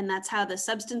 And that's how the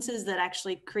substances that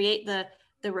actually create the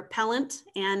the repellent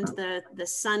and the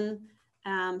sun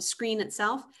screen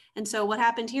itself. And so what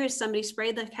happened here is somebody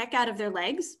sprayed the heck out of their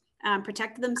legs,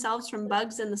 protected themselves from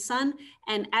bugs in the sun,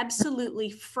 and absolutely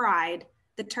fried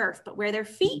the turf. But where their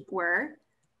feet were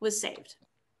was saved.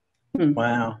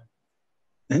 Wow.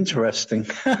 Interesting.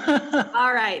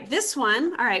 All right, this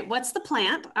one. All right, what's the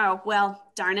plant? Oh,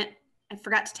 well, darn it. I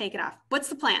forgot to take it off. What's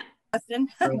the plant?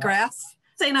 Grass.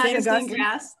 St. Augustine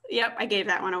grass. Yep, I gave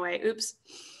that one away. Oops.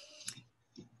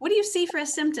 What do you see for a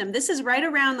symptom? This is right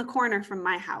around the corner from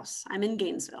my house. I'm in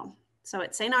Gainesville. So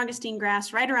it's St. Augustine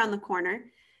grass right around the corner.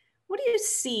 What do you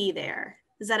see there?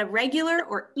 Is that a regular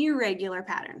or irregular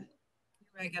pattern?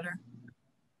 Irregular.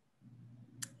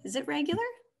 Is it regular?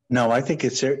 No, I think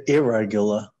it's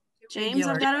irregular. James,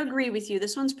 I've got to agree with you.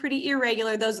 This one's pretty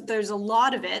irregular. There's a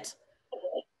lot of it.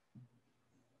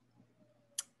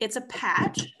 It's a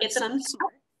patch of some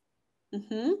sort.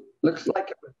 Looks like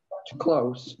it was too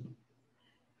close.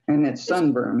 And it's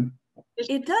sunburn.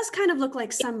 It does kind of look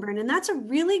like sunburn, and that's a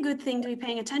really good thing to be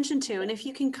paying attention to. And if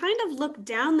you can kind of look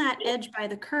down that edge by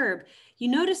the curb, you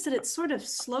notice that it's sort of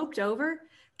sloped over.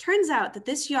 Turns out that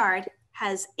this yard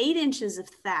has 8 inches of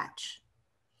thatch.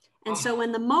 And so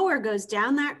when the mower goes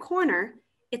down that corner,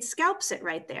 it scalps it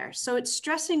right there. So it's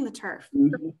stressing the turf.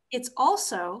 It's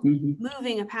also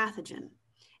moving a pathogen.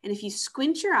 And if you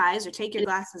squint your eyes or take your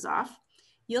glasses off,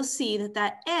 you'll see that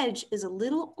that edge is a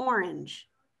little orange.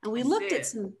 And we looked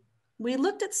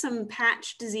at some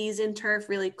patch disease in turf,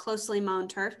 really closely mown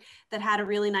turf that had a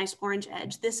really nice orange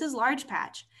edge. This is large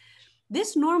patch.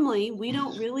 This normally we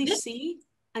don't really see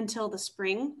until the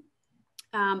spring,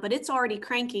 but it's already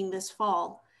cranking this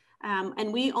fall.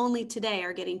 And we only today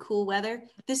are getting cool weather.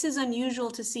 This is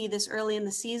unusual to see this early in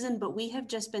the season, but we have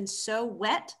just been so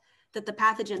wet that the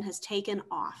pathogen has taken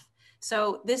off.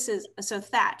 So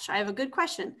thatch. I have a good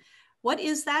question. What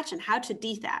is thatch and how to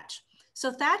dethatch? So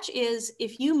thatch is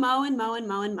if you mow and mow and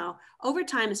mow and mow over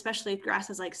time, especially if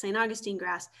grasses like St. Augustine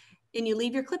grass, and you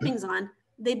leave your clippings on,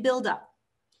 they build up.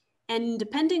 And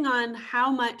depending on how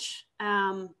much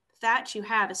thatch you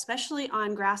have, especially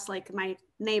on grass like my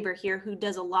neighbor here who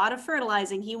does a lot of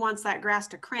fertilizing, he wants that grass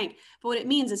to crank. But what it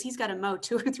means is he's got to mow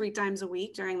 2 or 3 times a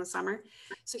week during the summer.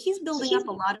 So he's building up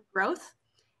a lot of growth,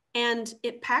 and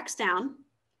it packs down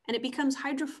and it becomes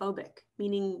hydrophobic,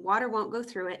 meaning water won't go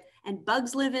through it, and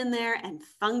bugs live in there and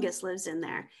fungus lives in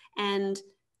there. And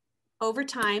over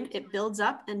time, it builds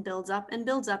up and builds up and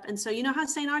builds up. And so you know how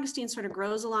St. Augustine sort of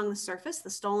grows along the surface, the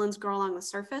stolons grow along the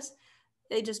surface,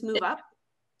 they just move up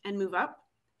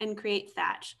and create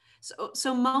thatch.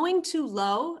 So mowing too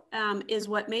low is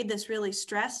what made this really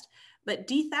stressed, but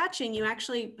dethatching, you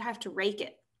actually have to rake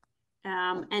it.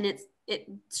 And it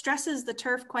stresses the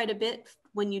turf quite a bit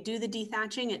when you do the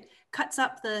dethatching. It cuts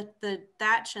up the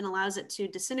thatch and allows it to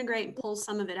disintegrate and pull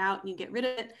some of it out and you get rid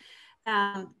of it.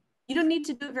 You don't need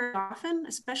to do it very often,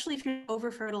 especially if you're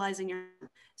over fertilizing your.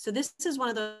 So this is one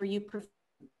of those where you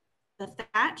the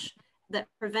thatch that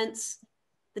prevents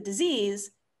the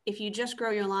disease if you just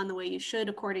grow your lawn the way you should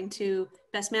according to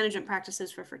best management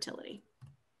practices for fertility.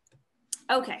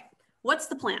 Okay, what's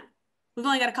the plant? We've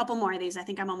only got a couple more of these. I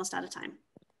think I'm almost out of time.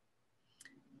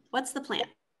 What's the plant?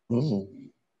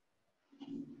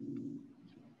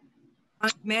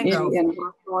 Mangrove.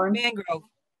 Mangrove.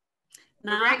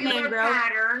 Not Irregular mangrove.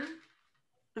 pattern.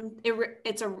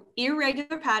 It's a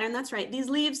irregular pattern. That's right. These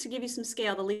leaves, to give you some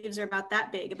scale, the leaves are about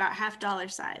that big, about $half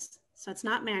size. So it's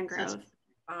not mangrove.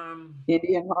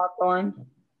 Indian hawthorn.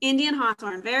 Indian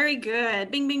hawthorn. Very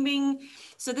good. Bing, bing, bing.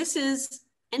 So this is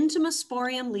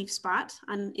Entomosporium leaf spot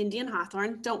on Indian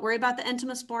hawthorn. Don't worry about the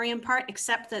entomosporium part,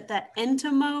 except that that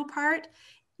entomo part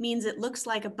means it looks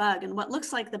like a bug. And what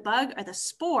looks like the bug are the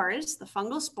spores, the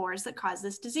fungal spores that cause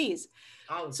this disease.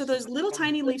 So those little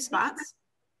tiny leaf spots,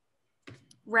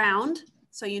 round,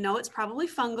 so you know it's probably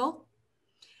fungal.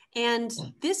 And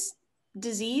this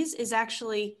disease is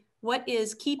actually what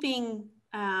is keeping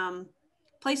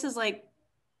places like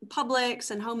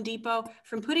Publix and Home Depot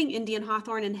from putting Indian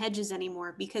hawthorn in hedges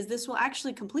anymore, because this will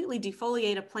actually completely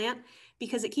defoliate a plant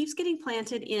because it keeps getting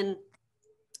planted in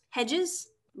hedges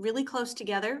really close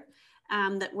together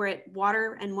where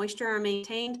water and moisture are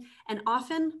maintained, and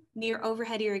often near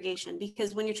overhead irrigation,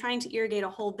 because when you're trying to irrigate a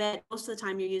whole bed, most of the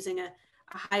time you're using a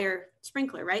higher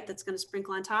sprinkler, right? That's going to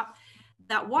sprinkle on top.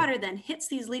 That water then hits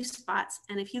these leaf spots.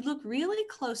 And if you look really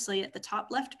closely at the top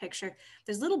left picture,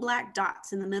 there's little black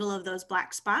dots in the middle of those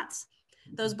black spots.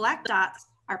 Those black dots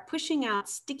are pushing out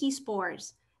sticky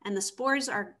spores, and the spores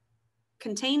are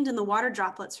contained in the water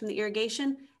droplets from the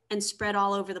irrigation and spread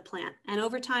all over the plant. And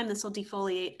over time, this will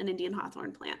defoliate an Indian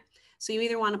hawthorn plant. So you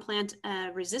either want to plant a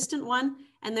resistant one,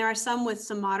 and there are some with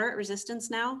some moderate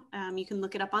resistance now. You can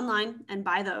look it up online and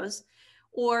buy those,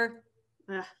 or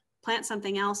plant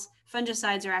something else.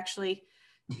 Fungicides are actually,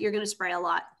 you're going to spray a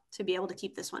lot to be able to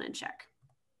keep this one in check.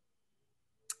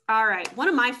 All right, one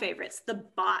of my favorites, the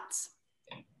bots.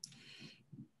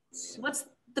 What's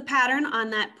the pattern on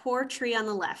that poor tree on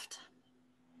the left?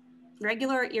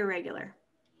 Regular or irregular?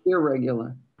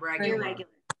 Irregular. Irregular.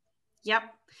 Yep.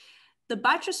 The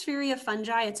Botrosphaeria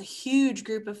fungi, it's a huge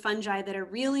group of fungi that are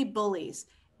really bullies.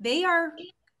 They are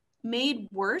made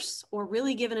worse or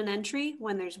really given an entry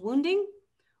when there's wounding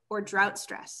or drought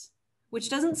stress, which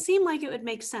doesn't seem like it would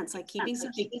make sense. Like keeping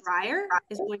something drier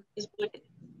is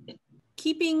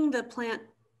keeping the plant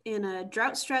in a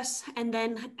drought stress and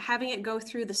then having it go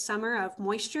through the summer of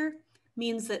moisture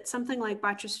means that something like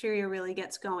Botrosphaeria really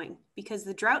gets going, because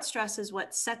the drought stress is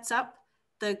what sets up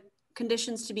the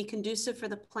conditions to be conducive for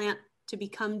the plant to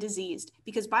become diseased,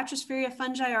 because Botrosphaeria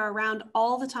fungi are around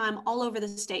all the time, all over the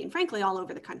state, and frankly, all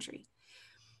over the country.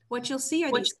 What you'll see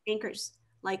are these anchors,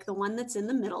 like the one that's in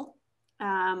the middle.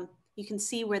 You can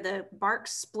see where the bark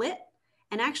split,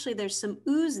 and actually there's some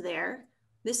ooze there.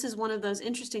 This is one of those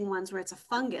interesting ones where it's a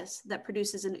fungus that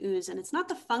produces an ooze, and it's not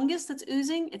the fungus that's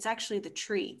oozing, it's actually the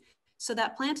tree. So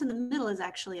that plant in the middle is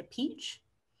actually a peach.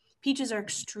 Peaches are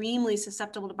extremely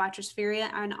susceptible to Botrosphaeria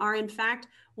and are in fact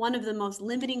one of the most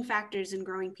limiting factors in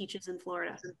growing peaches in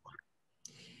Florida.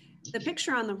 The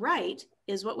picture on the right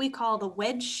is what we call the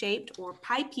wedge-shaped or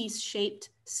pie piece-shaped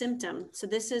symptom. So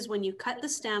this is when you cut the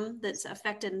stem that's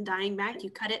affected and dying back, you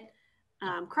cut it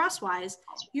crosswise,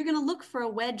 you're going to look for a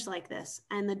wedge like this.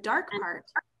 And the dark part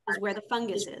is where the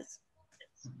fungus is.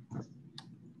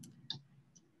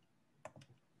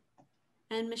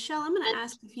 And Michelle, I'm going to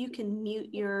ask if you can mute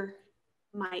your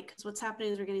mic, because what's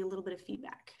happening is we're getting a little bit of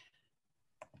feedback.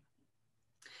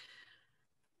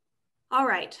 All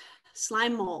right,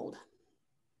 slime mold.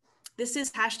 This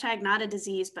is hashtag not a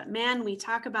disease, but man, we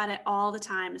talk about it all the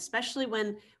time, especially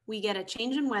when we get a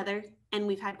change in weather and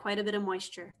we've had quite a bit of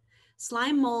moisture.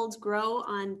 Slime molds grow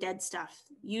on dead stuff,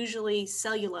 usually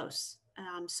cellulose.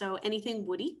 So anything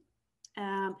woody.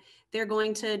 They're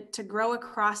going to grow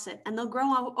across it, and they'll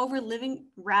grow over living,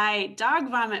 right,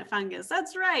 dog vomit fungus.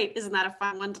 That's right. Isn't that a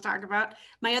fun one to talk about?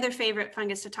 My other favorite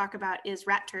fungus to talk about is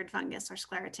rat turd fungus or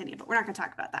sclerotinia, but we're not going to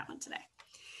talk about that one today.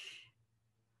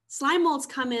 Slime molds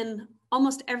come in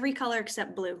almost every color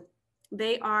except blue.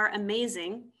 They are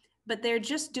amazing, but they're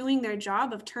just doing their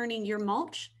job of turning your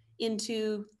mulch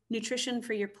into nutrition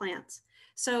for your plants.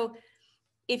 So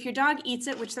if your dog eats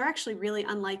it, which they're actually really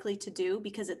unlikely to do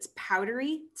because it's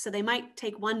powdery, so they might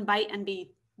take one bite and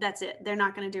that's it. They're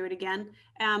not going to do it again.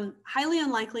 Highly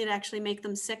unlikely to actually make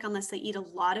them sick unless they eat a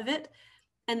lot of it,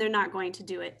 and they're not going to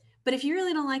do it. But if you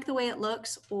really don't like the way it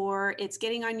looks, or it's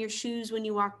getting on your shoes when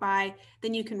you walk by,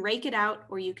 then you can rake it out,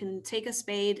 or you can take a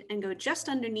spade and go just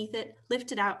underneath it,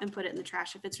 lift it out and put it in the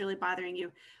trash if it's really bothering you.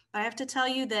 But I have to tell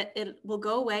you that it will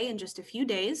go away in just a few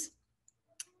days.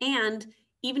 And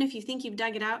even if you think you've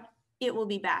dug it out, it will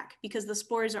be back because the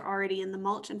spores are already in the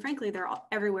mulch, and frankly, they're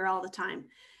everywhere all the time.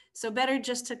 So better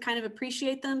just to kind of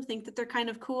appreciate them, think that they're kind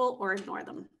of cool, or ignore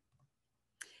them.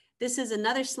 This is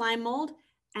another slime mold,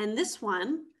 and this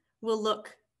one will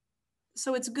look,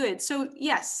 so it's good. So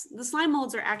yes, the slime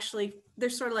molds are actually, they're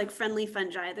sort of like friendly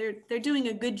fungi. They're doing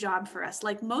a good job for us,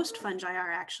 like most fungi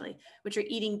are actually, which are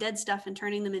eating dead stuff and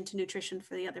turning them into nutrition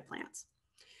for the other plants.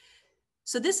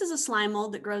 So this is a slime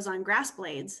mold that grows on grass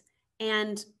blades,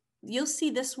 and you'll see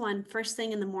this one first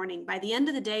thing in the morning. By the end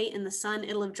of the day in the sun,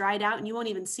 it'll have dried out and you won't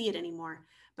even see it anymore.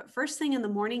 But first thing in the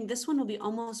morning, this one will be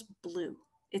almost blue.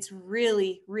 It's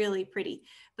really, really pretty.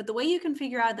 But the way you can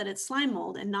figure out that it's slime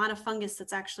mold and not a fungus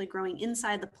that's actually growing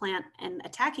inside the plant and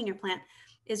attacking your plant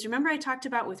is, remember I talked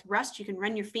about with rust, you can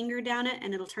run your finger down it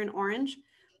and it'll turn orange.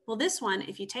 Well, this one,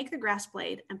 if you take the grass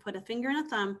blade and put a finger and a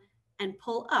thumb and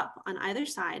pull up on either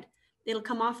side, it'll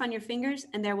come off on your fingers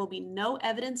and there will be no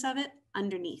evidence of it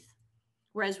underneath.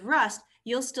 Whereas rust,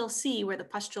 you'll still see where the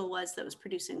pustule was that was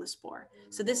producing the spore.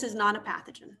 So this is not a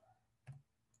pathogen.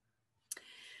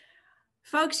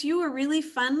 Folks, you were really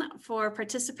fun for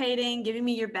participating, giving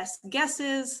me your best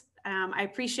guesses. I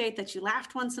appreciate that you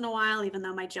laughed once in a while, even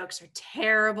though my jokes are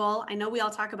terrible. I know we all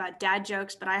talk about dad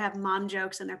jokes, but I have mom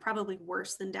jokes and they're probably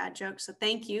worse than dad jokes. So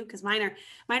thank you, because mine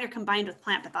are combined with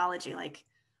plant pathology.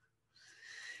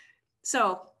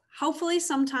 So hopefully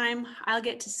sometime I'll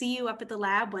get to see you up at the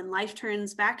lab when life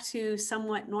turns back to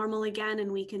somewhat normal again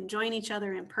and we can join each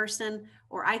other in person,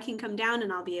 or I can come down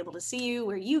and I'll be able to see you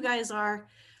where you guys are.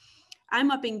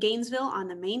 I'm up in Gainesville on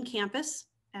the main campus.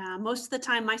 Most of the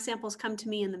time my samples come to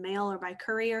me in the mail or by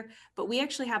courier, but we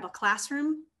actually have a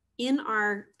classroom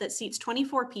that seats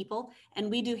 24 people, and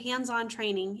we do hands-on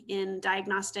training in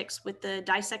diagnostics with the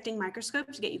dissecting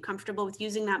microscope to get you comfortable with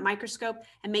using that microscope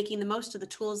and making the most of the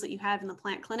tools that you have in the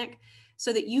plant clinic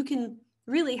so that you can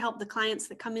really help the clients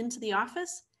that come into the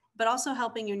office, but also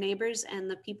helping your neighbors and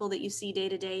the people that you see day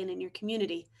to day and in your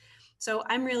community. So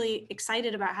I'm really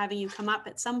excited about having you come up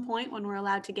at some point when we're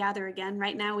allowed to gather again.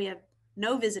 Right now we have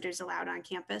no visitors allowed on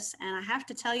campus. And I have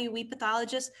to tell you, we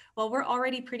pathologists, well, we're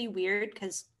already pretty weird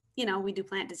because, you know, we do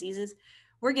plant diseases.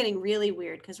 We're getting really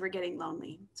weird because we're getting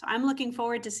lonely. So I'm looking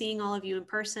forward to seeing all of you in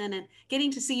person, and getting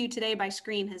to see you today by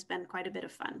screen has been quite a bit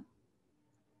of fun.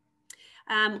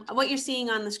 What you're seeing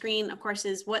on the screen, of course,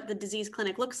 is what the disease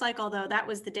clinic looks like, although that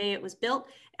was the day it was built.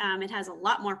 It has a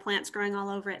lot more plants growing all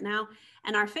over it now.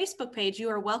 And our Facebook page, you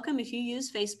are welcome, if you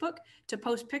use Facebook, to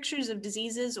post pictures of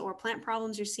diseases or plant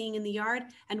problems you're seeing in the yard,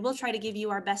 and we'll try to give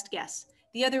you our best guess.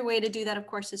 The other way to do that, of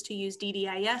course, is to use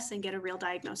DDIS and get a real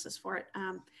diagnosis for it.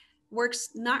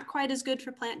 Works not quite as good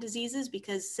for plant diseases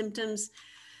because symptoms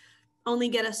only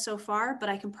get us so far, but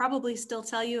I can probably still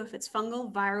tell you if it's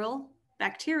fungal, viral,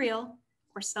 bacterial,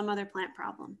 or some other plant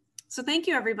problem. So thank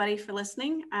you everybody for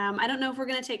listening. I don't know if we're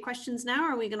going to take questions now,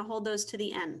 or are we going to hold those to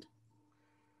the end?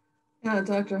 Yeah,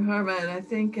 Dr. Harmon, I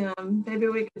think maybe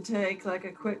we could take like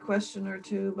a quick question or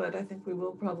two, but I think we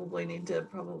will probably need to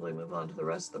move on to the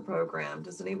rest of the program.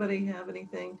 Does anybody have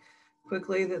anything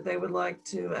quickly that they would like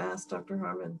to ask Dr.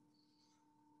 Harmon?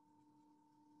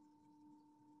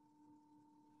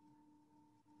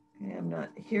 Okay, I'm not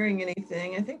hearing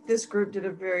anything. I think this group did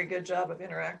a very good job of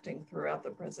interacting throughout the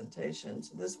presentation.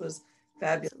 So this was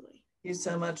fabulous. Absolutely. Thank you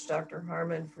so much, Dr.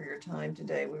 Harmon, for your time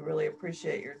today. We really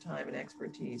appreciate your time and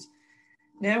expertise.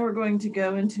 Now we're going to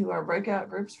go into our breakout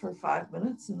groups for 5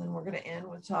 minutes, and then we're going to end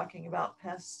with talking about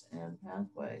pests and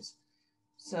pathways.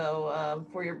 So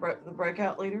for the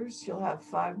breakout leaders, you'll have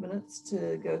 5 minutes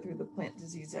to go through the plant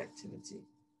disease activity.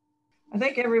 I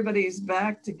think everybody's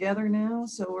back together now,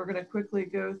 so we're going to quickly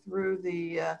go through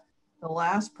the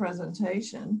last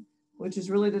presentation, which is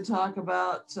really to talk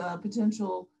about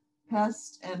potential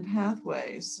pests and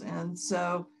pathways. And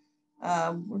so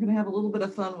we're going to have a little bit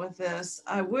of fun with this.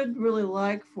 I would really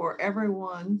like for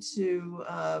everyone to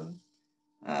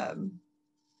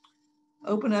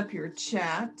open up your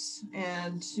chat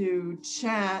and to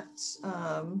chat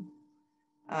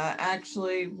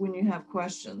actually when you have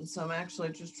questions. So I'm actually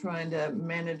just trying to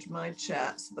manage my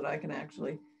chat so that I can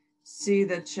actually see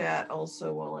the chat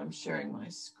also while I'm sharing my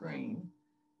screen.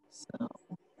 So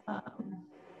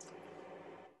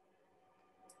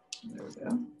there we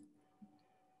go.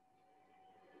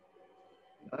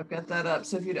 I've got that up.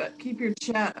 So if you keep your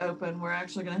chat open, we're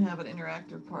actually going to have an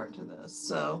interactive part to this.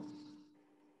 So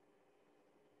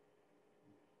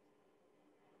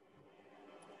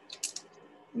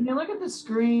when you look at the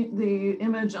screen, the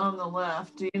image on the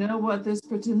left, do you know what this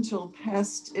potential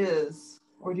pest is?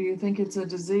 Or do you think it's a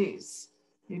disease?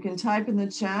 You can type in the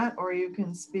chat or you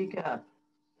can speak up.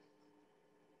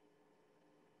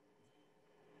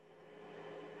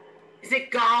 Is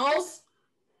it galls?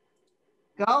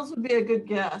 Galls would be a good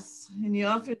guess. And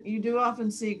you do often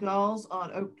see galls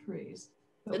on oak trees.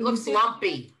 But it looks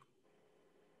lumpy.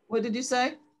 What did you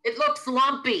say? It looks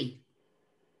lumpy.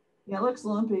 Yeah, it looks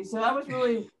lumpy. So I was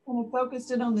really kind of focused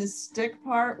in on this stick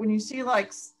part. When you see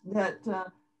like that,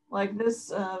 like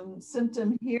this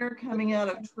symptom here coming out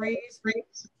of trees,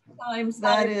 sometimes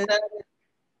that is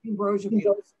ambrosia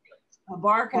beetles.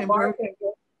 Bark and ambrosia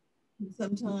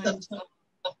sometimes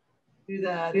do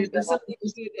that. If something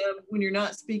when you're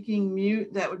not speaking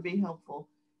mute, that would be helpful.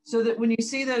 So that when you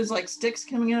see those like sticks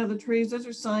coming out of the trees, those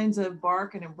are signs of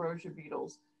bark and ambrosia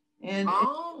beetles. And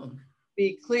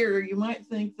be clear, you might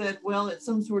think that, well, it's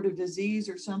some sort of disease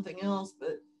or something else,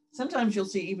 but sometimes you'll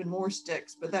see even more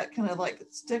sticks, but that kind of like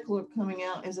stick look coming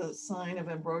out is a sign of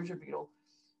ambrosia beetle.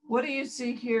 What do you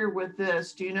see here with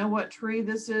this? Do you know what tree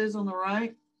this is on the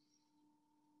right?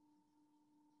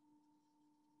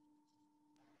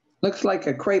 Looks like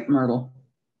a crepe myrtle.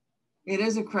 It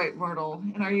is a crepe myrtle.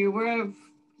 And are you aware of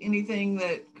anything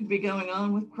that could be going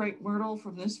on with crepe myrtle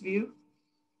from this view?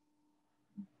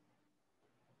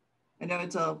 I know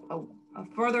it's a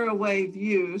further away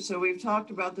view, so we've talked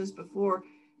about this before.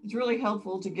 It's really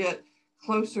helpful to get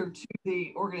closer to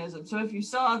the organism. So if you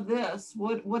saw this,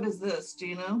 what is this? Do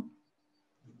you know?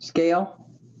 Scale?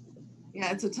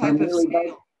 Yeah, it's a type of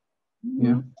scale.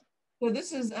 Yeah. So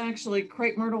this is actually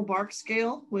crepe myrtle bark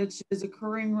scale, which is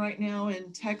occurring right now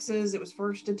in Texas. It was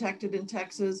first detected in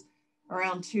Texas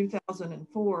around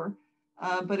 2004.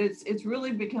 But it's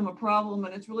really become a problem,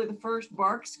 and it's really the first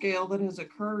bark scale that has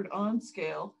occurred on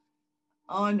scale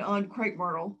on crepe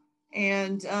myrtle.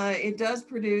 And it does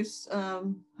produce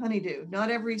honeydew. Not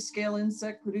every scale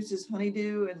insect produces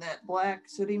honeydew and that black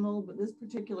sooty mold, but this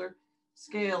particular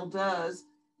scale does.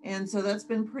 And so that's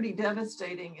been pretty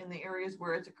devastating in the areas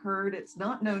where it's occurred. It's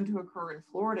not known to occur in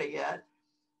Florida yet.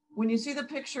 When you see the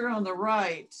picture on the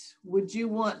right, would you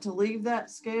want to leave that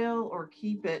scale or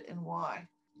keep it, and why?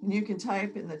 And you can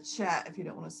type in the chat if you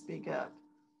don't want to speak up.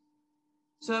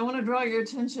 So I want to draw your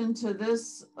attention to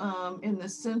this in the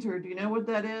center. Do you know what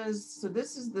that is? So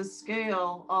this is the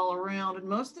scale all around. And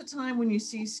most of the time when you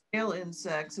see scale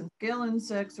insects, and scale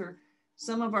insects are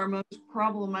some of our most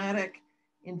problematic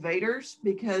invaders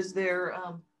because they're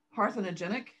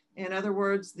parthenogenic. In other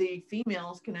words, the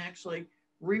females can actually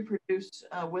reproduce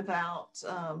without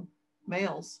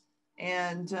males.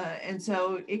 And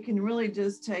so it can really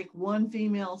just take one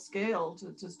female scale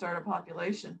to start a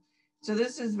population. So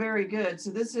this is very good. So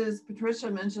this is,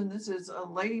 Patricia mentioned, this is a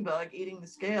ladybug eating the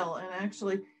scale. And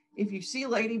actually, if you see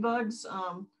ladybugs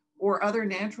or other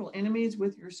natural enemies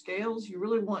with your scales, you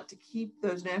really want to keep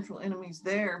those natural enemies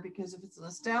there, because if it's an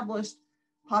established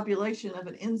population of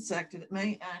an insect, it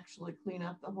may actually clean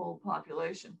up the whole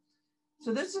population.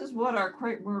 So this is what our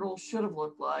crepe myrtle should have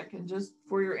looked like. And just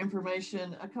for your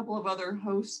information, a couple of other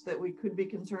hosts that we could be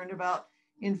concerned about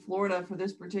in Florida for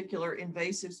this particular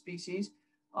invasive species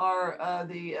are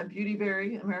the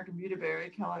beautyberry, American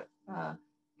beautyberry,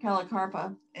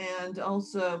 calicarpa, and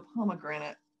also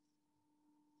pomegranate.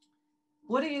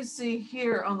 What do you see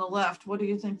here on the left? What do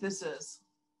you think this is?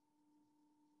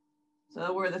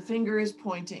 So where the finger is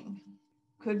pointing.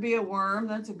 Could be a worm.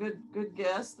 That's a good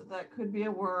guess that could be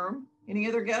a worm. Any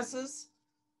other guesses?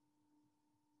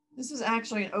 This is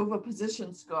actually an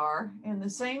oviposition scar, and the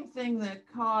same thing that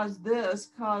caused this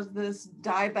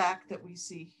dieback that we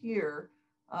see here.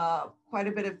 Quite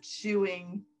a bit of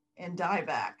chewing and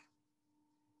dieback.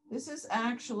 This is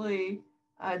actually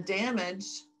damage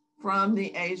from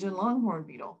the Asian longhorn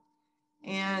beetle.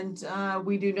 And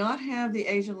we do not have the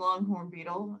Asian longhorn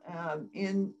beetle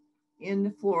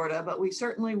in Florida, but we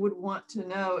certainly would want to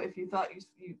know if you thought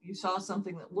you saw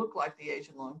something that looked like the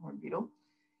Asian longhorn beetle.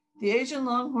 The Asian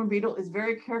longhorn beetle is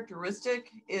very characteristic.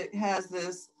 It has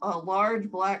this large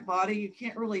black body. You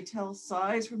can't really tell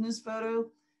size from this photo.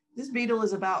 This beetle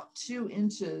is about 2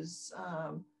 inches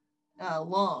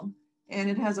long, and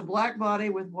it has a black body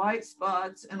with white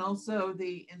spots, and also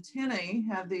the antennae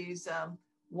have these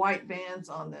white bands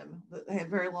on them. They have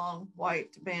very long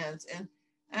white bands. And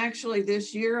actually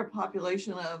this year, a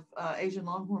population of Asian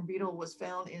longhorn beetle was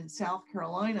found in South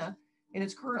Carolina, and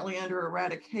it's currently under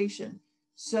eradication.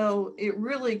 So it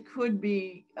really could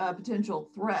be a potential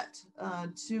threat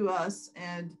to us.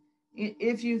 And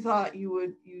if you thought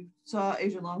you saw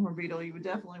Asian longhorn beetle, you would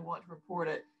definitely want to report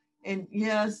it. And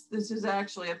yes, this is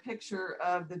actually a picture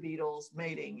of the beetles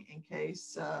mating, in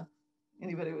case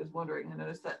anybody was wondering. I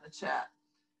noticed that in the chat.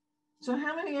 So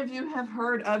how many of you have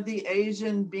heard of the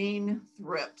Asian bean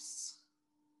thrips?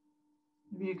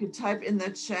 If you could type in the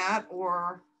chat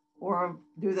or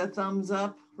do the thumbs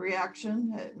up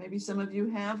reaction. Maybe some of you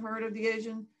have heard of the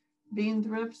Asian bean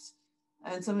thrips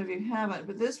and some of you haven't,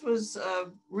 but this was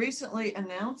recently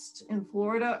announced in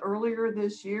Florida earlier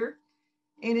this year.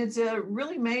 And it's a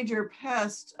really major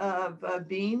pest of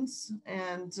beans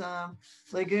and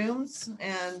legumes,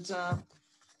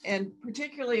 and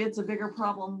particularly it's a bigger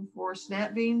problem for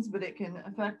snap beans, but it can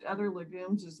affect other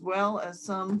legumes as well as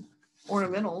some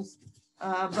ornamentals.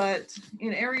 But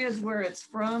in areas where it's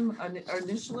from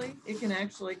initially, it can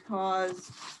actually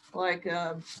cause like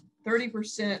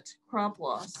 30% crop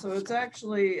loss. So it's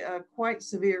actually quite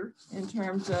severe in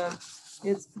terms of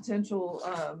its potential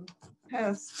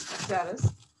pest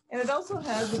status. And it also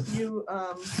has a few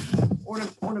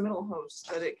ornamental hosts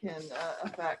that it can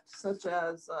affect, such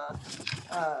as,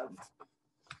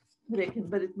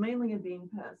 but it's mainly a bean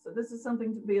pest. So this is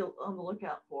something to be on the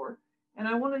lookout for. And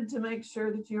I wanted to make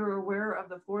sure that you're aware of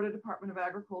the Florida Department of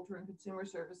Agriculture and Consumer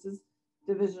Services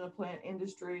Division of Plant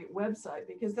Industry website,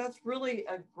 because that's really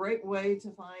a great way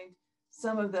to find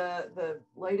some of the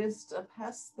latest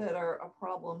pests that are a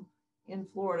problem in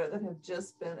Florida that have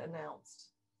just been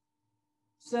announced.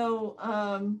 So,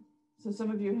 so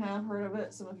some of you have heard of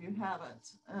it, some of you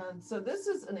haven't. And so this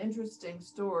is an interesting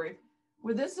story.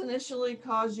 Would this initially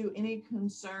cause you any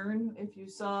concern if you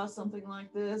saw something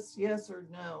like this? Yes or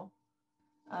no?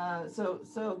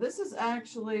 So this is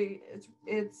actually,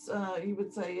 you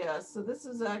would say yes. So this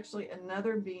is actually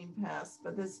another bean pest,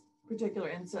 but this particular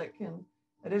insect can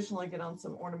additionally get on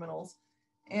some ornamentals.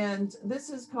 And this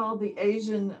is called the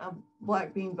Asian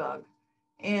black bean bug.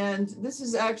 And this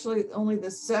is actually only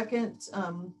the second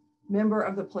member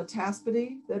of the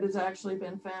Plataspidae that has actually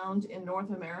been found in North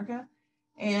America.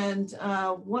 And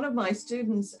one of my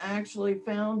students actually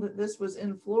found that this was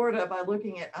in Florida by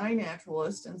looking at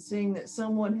iNaturalist and seeing that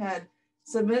someone had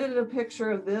submitted a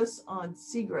picture of this on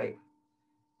sea grape.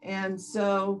 And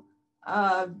so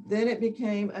then it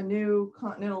became a new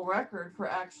continental record for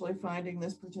actually finding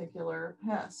this particular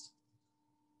pest.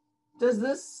 Does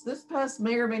this pest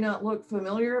may or may not look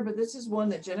familiar, but this is one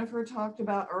that Jennifer talked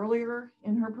about earlier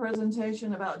in her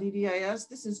presentation about DDIS.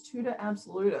 This is Tuta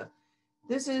absoluta.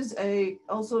 This is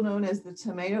also known as the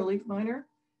tomato leaf miner.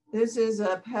 This is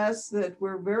a pest that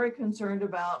we're very concerned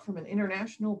about from an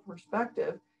international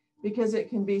perspective because it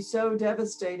can be so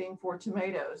devastating for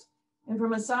tomatoes. And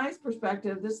from a size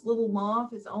perspective, this little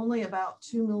moth is only about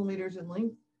 2 millimeters in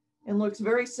length and looks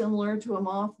very similar to a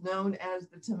moth known as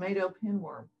the tomato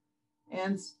pinworm.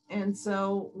 And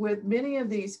so with many of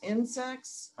these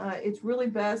insects, it's really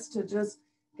best to just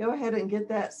go ahead and get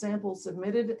that sample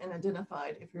submitted and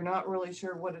identified if you're not really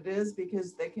sure what it is,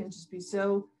 because they can just be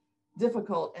so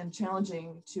difficult and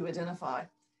challenging to identify.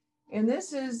 And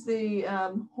this is the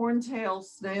horntail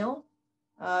snail.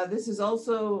 This is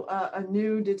also a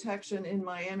new detection in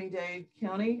Miami-Dade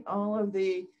County. All of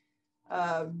the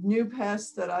new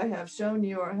pests that I have shown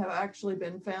you have actually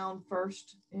been found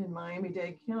first in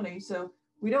Miami-Dade County. So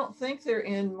we don't think they're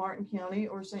in Martin County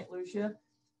or St. Lucia,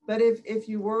 but if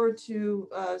you were to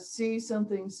see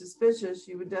something suspicious,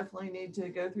 you would definitely need to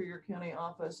go through your county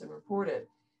office and report it.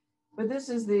 But this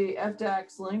is the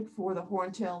FDAX link for the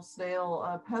horntail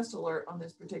snail pest alert on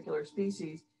this particular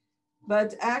species.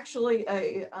 But actually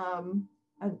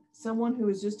someone who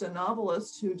is just a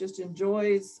novelist who just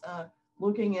enjoys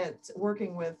looking at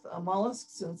working with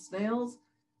mollusks and snails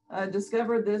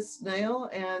discovered this snail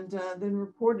and then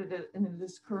reported it, and it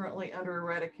is currently under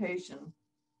eradication.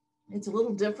 It's a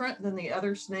little different than the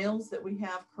other snails that we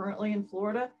have currently in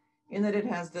Florida in that it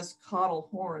has this caudal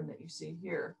horn that you see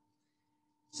here.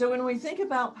 So when we think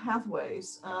about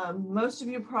pathways, most of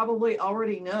you probably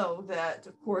already know that,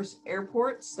 of course,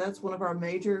 airports, that's one of our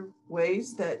major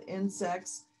ways that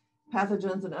insects,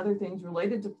 pathogens, and other things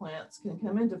related to plants can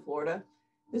come into Florida.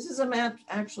 This is a map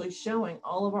actually showing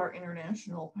all of our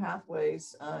international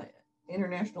pathways,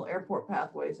 international airport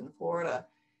pathways in Florida.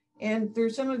 And through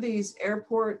some of these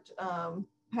airport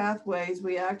pathways,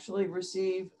 we actually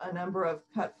receive a number of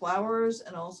cut flowers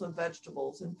and also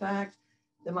vegetables. In fact,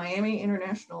 the Miami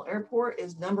International Airport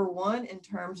is #1 in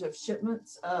terms of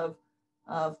shipments of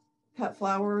cut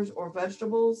flowers or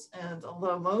vegetables. And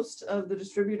although most of the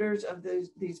distributors of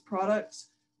these products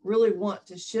really want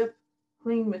to ship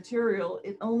clean material,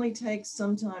 it only takes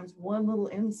sometimes one little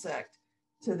insect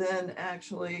to then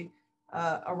actually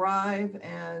arrive,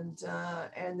 and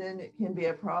then it can be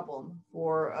a problem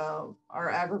for our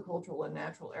agricultural and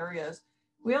natural areas.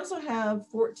 We also have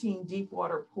 14 deep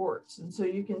water ports. And so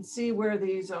you can see where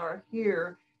these are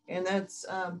here. And that's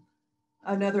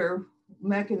another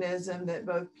mechanism that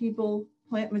both people,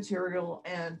 plant material,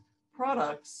 and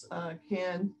products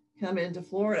can come into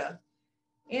Florida.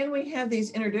 And we have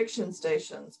these interdiction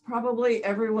stations. Probably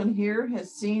everyone here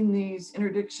has seen these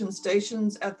interdiction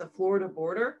stations at the Florida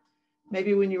border.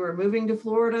 Maybe when you were moving to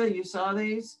Florida, you saw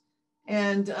these.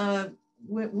 And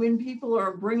when people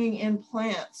are bringing in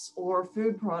plants or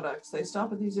food products, they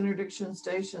stop at these interdiction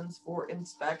stations for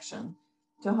inspection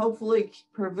to hopefully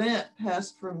prevent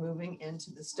pests from moving into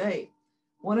the state.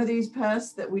 One of these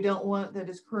pests that we don't want that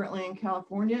is currently in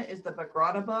California is the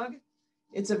bagrata bug.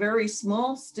 It's a very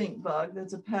small stink bug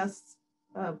that's a pest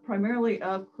primarily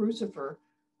of crucifer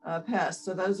pests.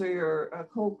 So those are your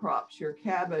cole crops, your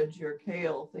cabbage, your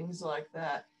kale, things like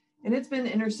that. And it's been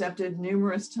intercepted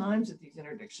numerous times at these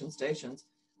interdiction stations.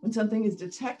 When something is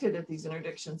detected at these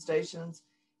interdiction stations,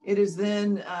 it is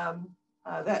then,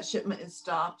 that shipment is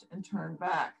stopped and turned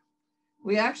back.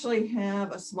 We actually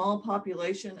have a small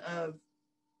population of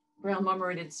brown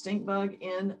marmorated stink bug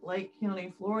in Lake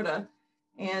County, Florida.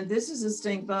 And this is a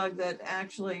stink bug that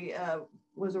actually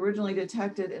was originally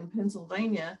detected in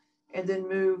Pennsylvania and then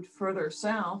moved further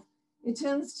south. It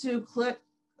tends to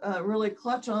really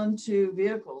clutch onto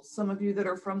vehicles. Some of you that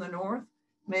are from the north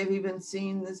may have even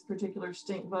seen this particular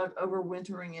stink bug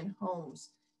overwintering in homes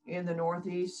in the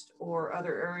Northeast or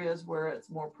other areas where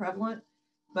it's more prevalent.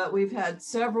 But we've had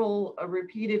several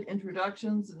repeated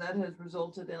introductions, and that has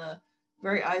resulted in a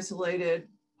very isolated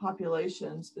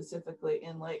population, specifically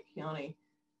in Lake County.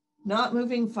 Not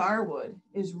moving firewood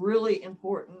is really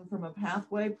important from a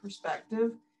pathway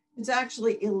perspective. It's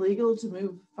actually illegal to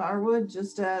move firewood,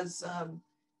 just as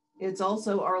it's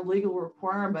also our legal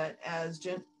requirement, as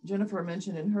Jennifer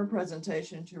mentioned in her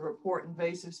presentation, to report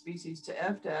invasive species to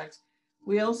FDAX.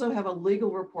 We also have a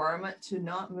legal requirement to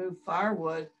not move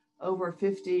firewood over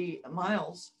 50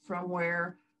 miles from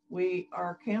where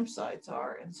our campsites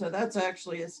are. And so that's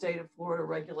actually a state of Florida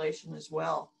regulation as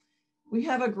well. We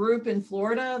have a group in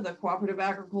Florida, the Cooperative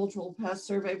Agricultural Pest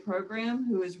Survey Program,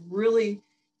 who is really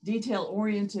detail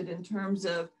oriented in terms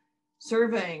of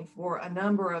surveying for a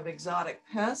number of exotic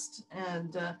pests.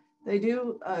 And they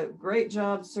do a great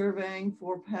job surveying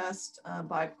for pests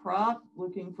by crop,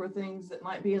 looking for things that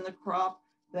might be in the crop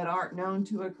that aren't known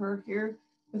to occur here,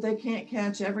 but they can't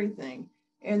catch everything.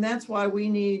 And that's why we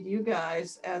need you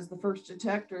guys as the first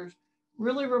detectors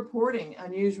really reporting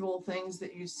unusual things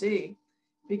that you see.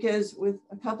 Because with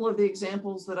a couple of the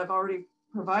examples that I've already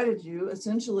provided you,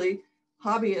 essentially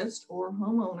hobbyists or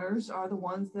homeowners are the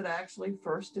ones that actually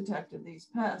first detected these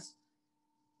pests.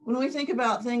 When we think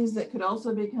about things that could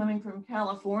also be coming from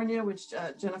California, which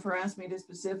Jennifer asked me to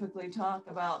specifically talk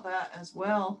about that as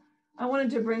well, I wanted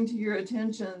to bring to your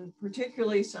attention,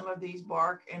 particularly some of these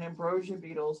bark and ambrosia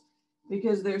beetles,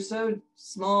 because they're so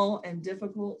small and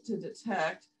difficult to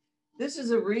detect. This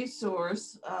is a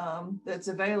resource that's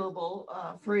available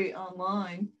free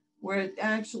online, where it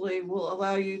actually will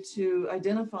allow you to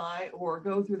identify or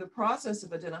go through the process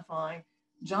of identifying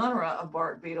genre of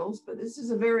bark beetles. But this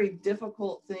is a very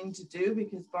difficult thing to do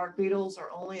because bark beetles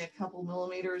are only a couple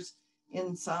millimeters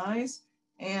in size,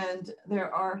 and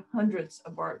there are hundreds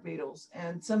of bark beetles,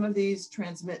 and some of these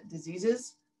transmit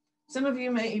diseases. Some of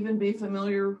you may even be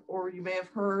familiar, or you may have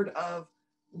heard of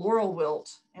laurel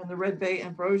wilt and the red bay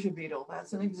ambrosia beetle.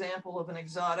 That's an example of an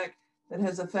exotic that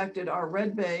has affected our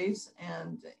red bays,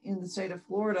 and in the state of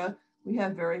Florida, we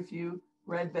have very few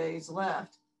red bays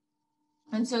left.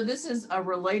 And so this is a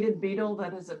related beetle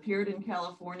that has appeared in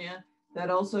California that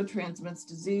also transmits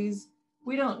disease.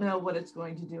 We don't know what it's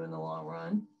going to do in the long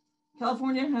run.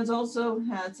 California has also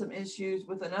had some issues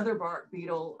with another bark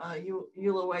beetle,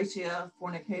 Euloacia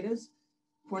fornicatis.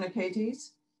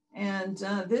 And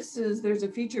there's a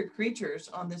featured creatures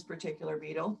on this particular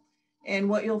beetle. And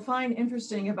what you'll find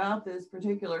interesting about this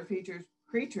particular featured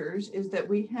creatures is that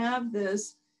we have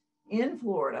this in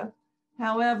Florida.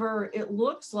 However, it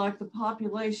looks like the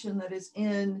population that is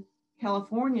in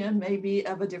California may be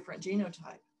of a different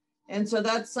genotype. And so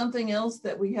that's something else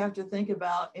that we have to think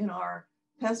about in our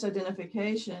pest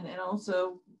identification, and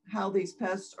also how these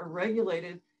pests are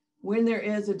regulated when there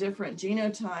is a different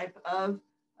genotype of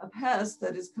a pest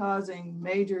that is causing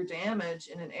major damage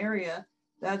in an area.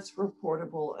 That's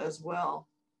reportable as well.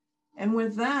 And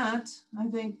with that, I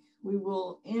think we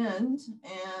will end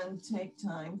and take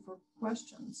time for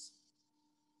questions.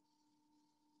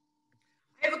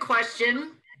 I have a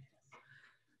question.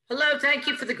 Hello, thank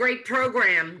you for the great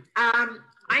program. I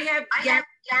have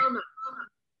Yama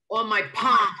on my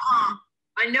palm.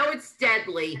 I know it's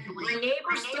deadly. My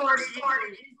neighbor started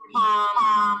it in his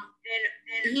palm,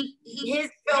 and his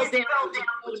fell down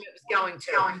when it was going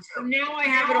to. So now I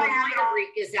have it on my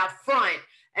areas out front,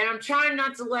 and I'm trying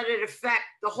not to let it affect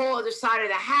the whole other side of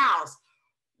the house.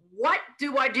 What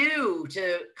do I do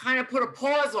to kind of put a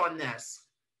pause on this?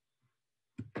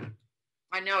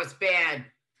 I know it's bad.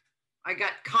 I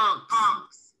got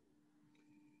conks.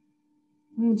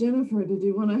 Jennifer, did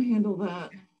you want to handle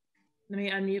that? Let me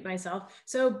unmute myself.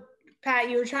 So Pat,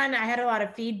 you were trying to, I had a lot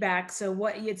of feedback. So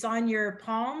what, it's on your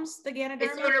palms, the Ganoderma?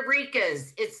 It's on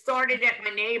Eureka's. It started at my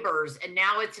neighbor's and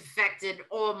now it's affected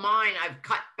all mine. I've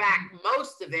cut back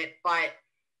most of it, but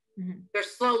they're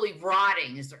slowly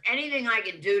rotting. Is there anything I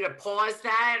can do to pause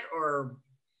that, or?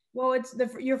 Well, it's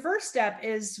your first step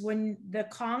is when the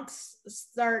conchs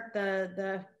start,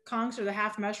 the conchs or the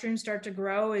half mushrooms start to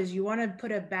grow, is you want to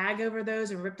put a bag over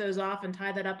those and rip those off and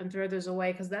tie that up and throw those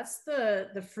away, because that's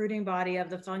the fruiting body of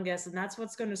the fungus, and that's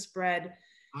what's going to spread.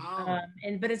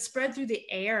 But it's spread through the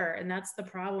air, and that's the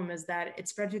problem, is that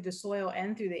it's spread through the soil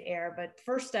and through the air. But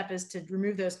first step is to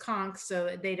remove those conchs so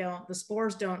that the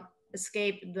spores don't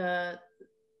escape the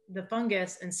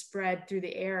fungus and spread through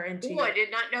the air into I did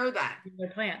not know that. Your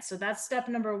plants. So that's step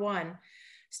number one.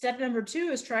 Step number two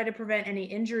is try to prevent any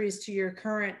injuries to your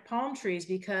current palm trees,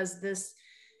 because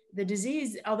the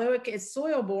disease, although it's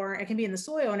soil borne, it can be in the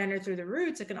soil and enter through the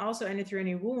roots. It can also enter through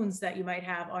any wounds that you might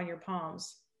have on your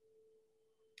palms.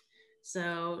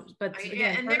 So, but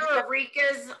again, and there are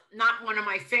Eureka's, not one of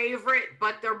my favorite,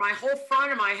 but they're my whole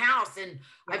front of my house, and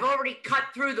I've already cut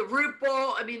through the root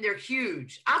ball. I mean, they're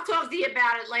huge. I'll talk to you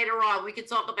about it later on. We can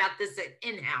talk about this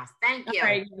in-house. Thank you. All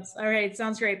right. Yes. All right.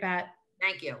 Sounds great, Pat.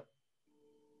 Thank you.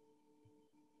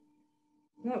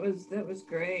 That was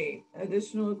great.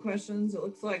 Additional questions? It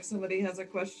looks like somebody has a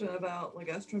question about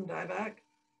ligustrum dieback.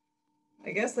 I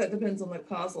guess that depends on the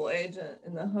causal agent.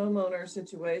 In the homeowner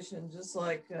situation, just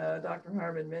like Dr.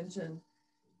 Harmon mentioned,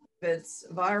 it's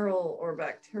viral or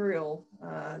bacterial,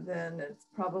 then it's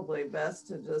probably best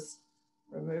to just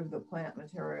remove the plant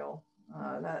material.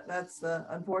 That's the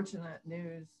unfortunate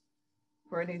news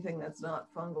for anything that's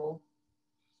not fungal.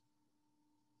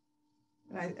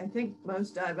 I think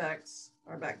most diebacs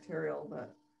are bacterial,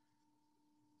 but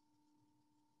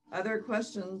other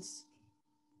questions?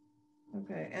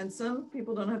 Okay, and some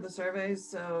people don't have the surveys,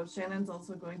 so Shannon's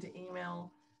also going to email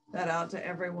that out to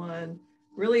everyone.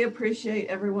 Really appreciate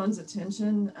everyone's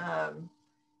attention.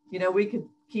 You know, we could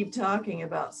keep talking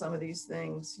about some of these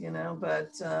things, you know,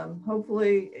 but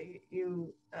hopefully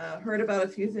you heard about a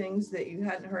few things that you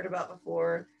hadn't heard about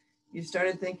before. You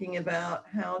started thinking about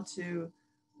how to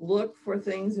look for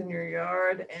things in your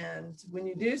yard. And when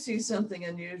you do see something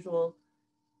unusual,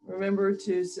 remember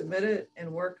to submit it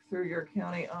and work through your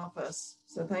county office.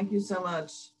 So thank you so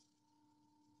much.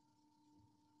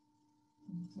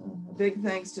 A big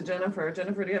thanks to Jennifer.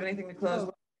 Jennifer, do you have anything to close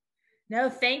with? No,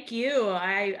 thank you.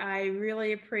 I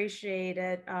really appreciate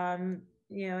it.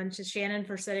 You know, and to Shannon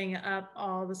for setting up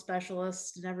all the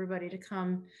specialists and everybody to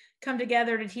come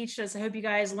together to teach us. I hope you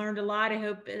guys learned a lot. I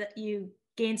hope that you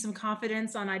gained some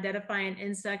confidence on identifying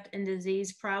insect and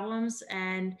disease problems.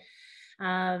 And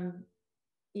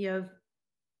you know,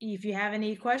 if you have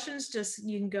any questions, just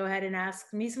you can go ahead and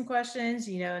ask me some questions,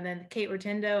 you know, and then Kate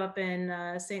Rotundo up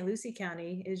in St. Lucie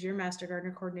County is your Master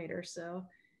Gardener Coordinator. So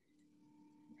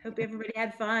hope everybody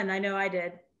had fun. I know I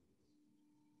did.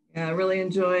 Yeah, I really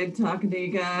enjoyed talking to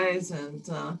you guys,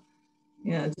 and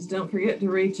yeah, just don't forget to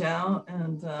reach out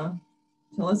and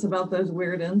tell us about those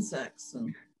weird insects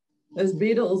and those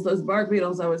beetles, those bark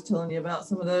beetles I was telling you about.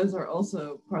 Some of those are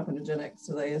also parthenogenic,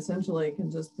 so they essentially can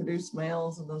just produce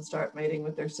males and then start mating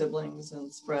with their siblings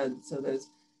and spread. So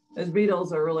those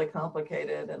beetles are really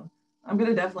complicated, and I'm going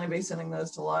to definitely be sending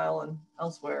those to Lyle and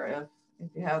elsewhere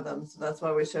if you have them. So that's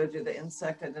why we showed you the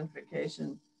insect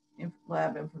identification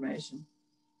lab information.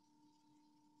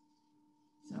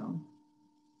 So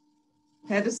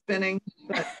head is spinning,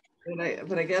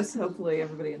 but I guess hopefully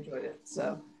everybody enjoyed it.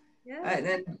 So. Yeah.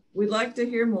 And we'd like to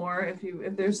hear more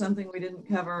if there's something we didn't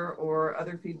cover or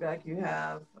other feedback you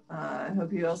have. I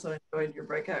hope you also enjoyed your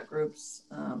breakout groups.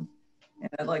 And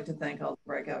I'd like to thank all the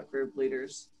breakout group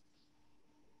leaders.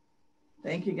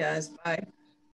 Thank you guys. Bye.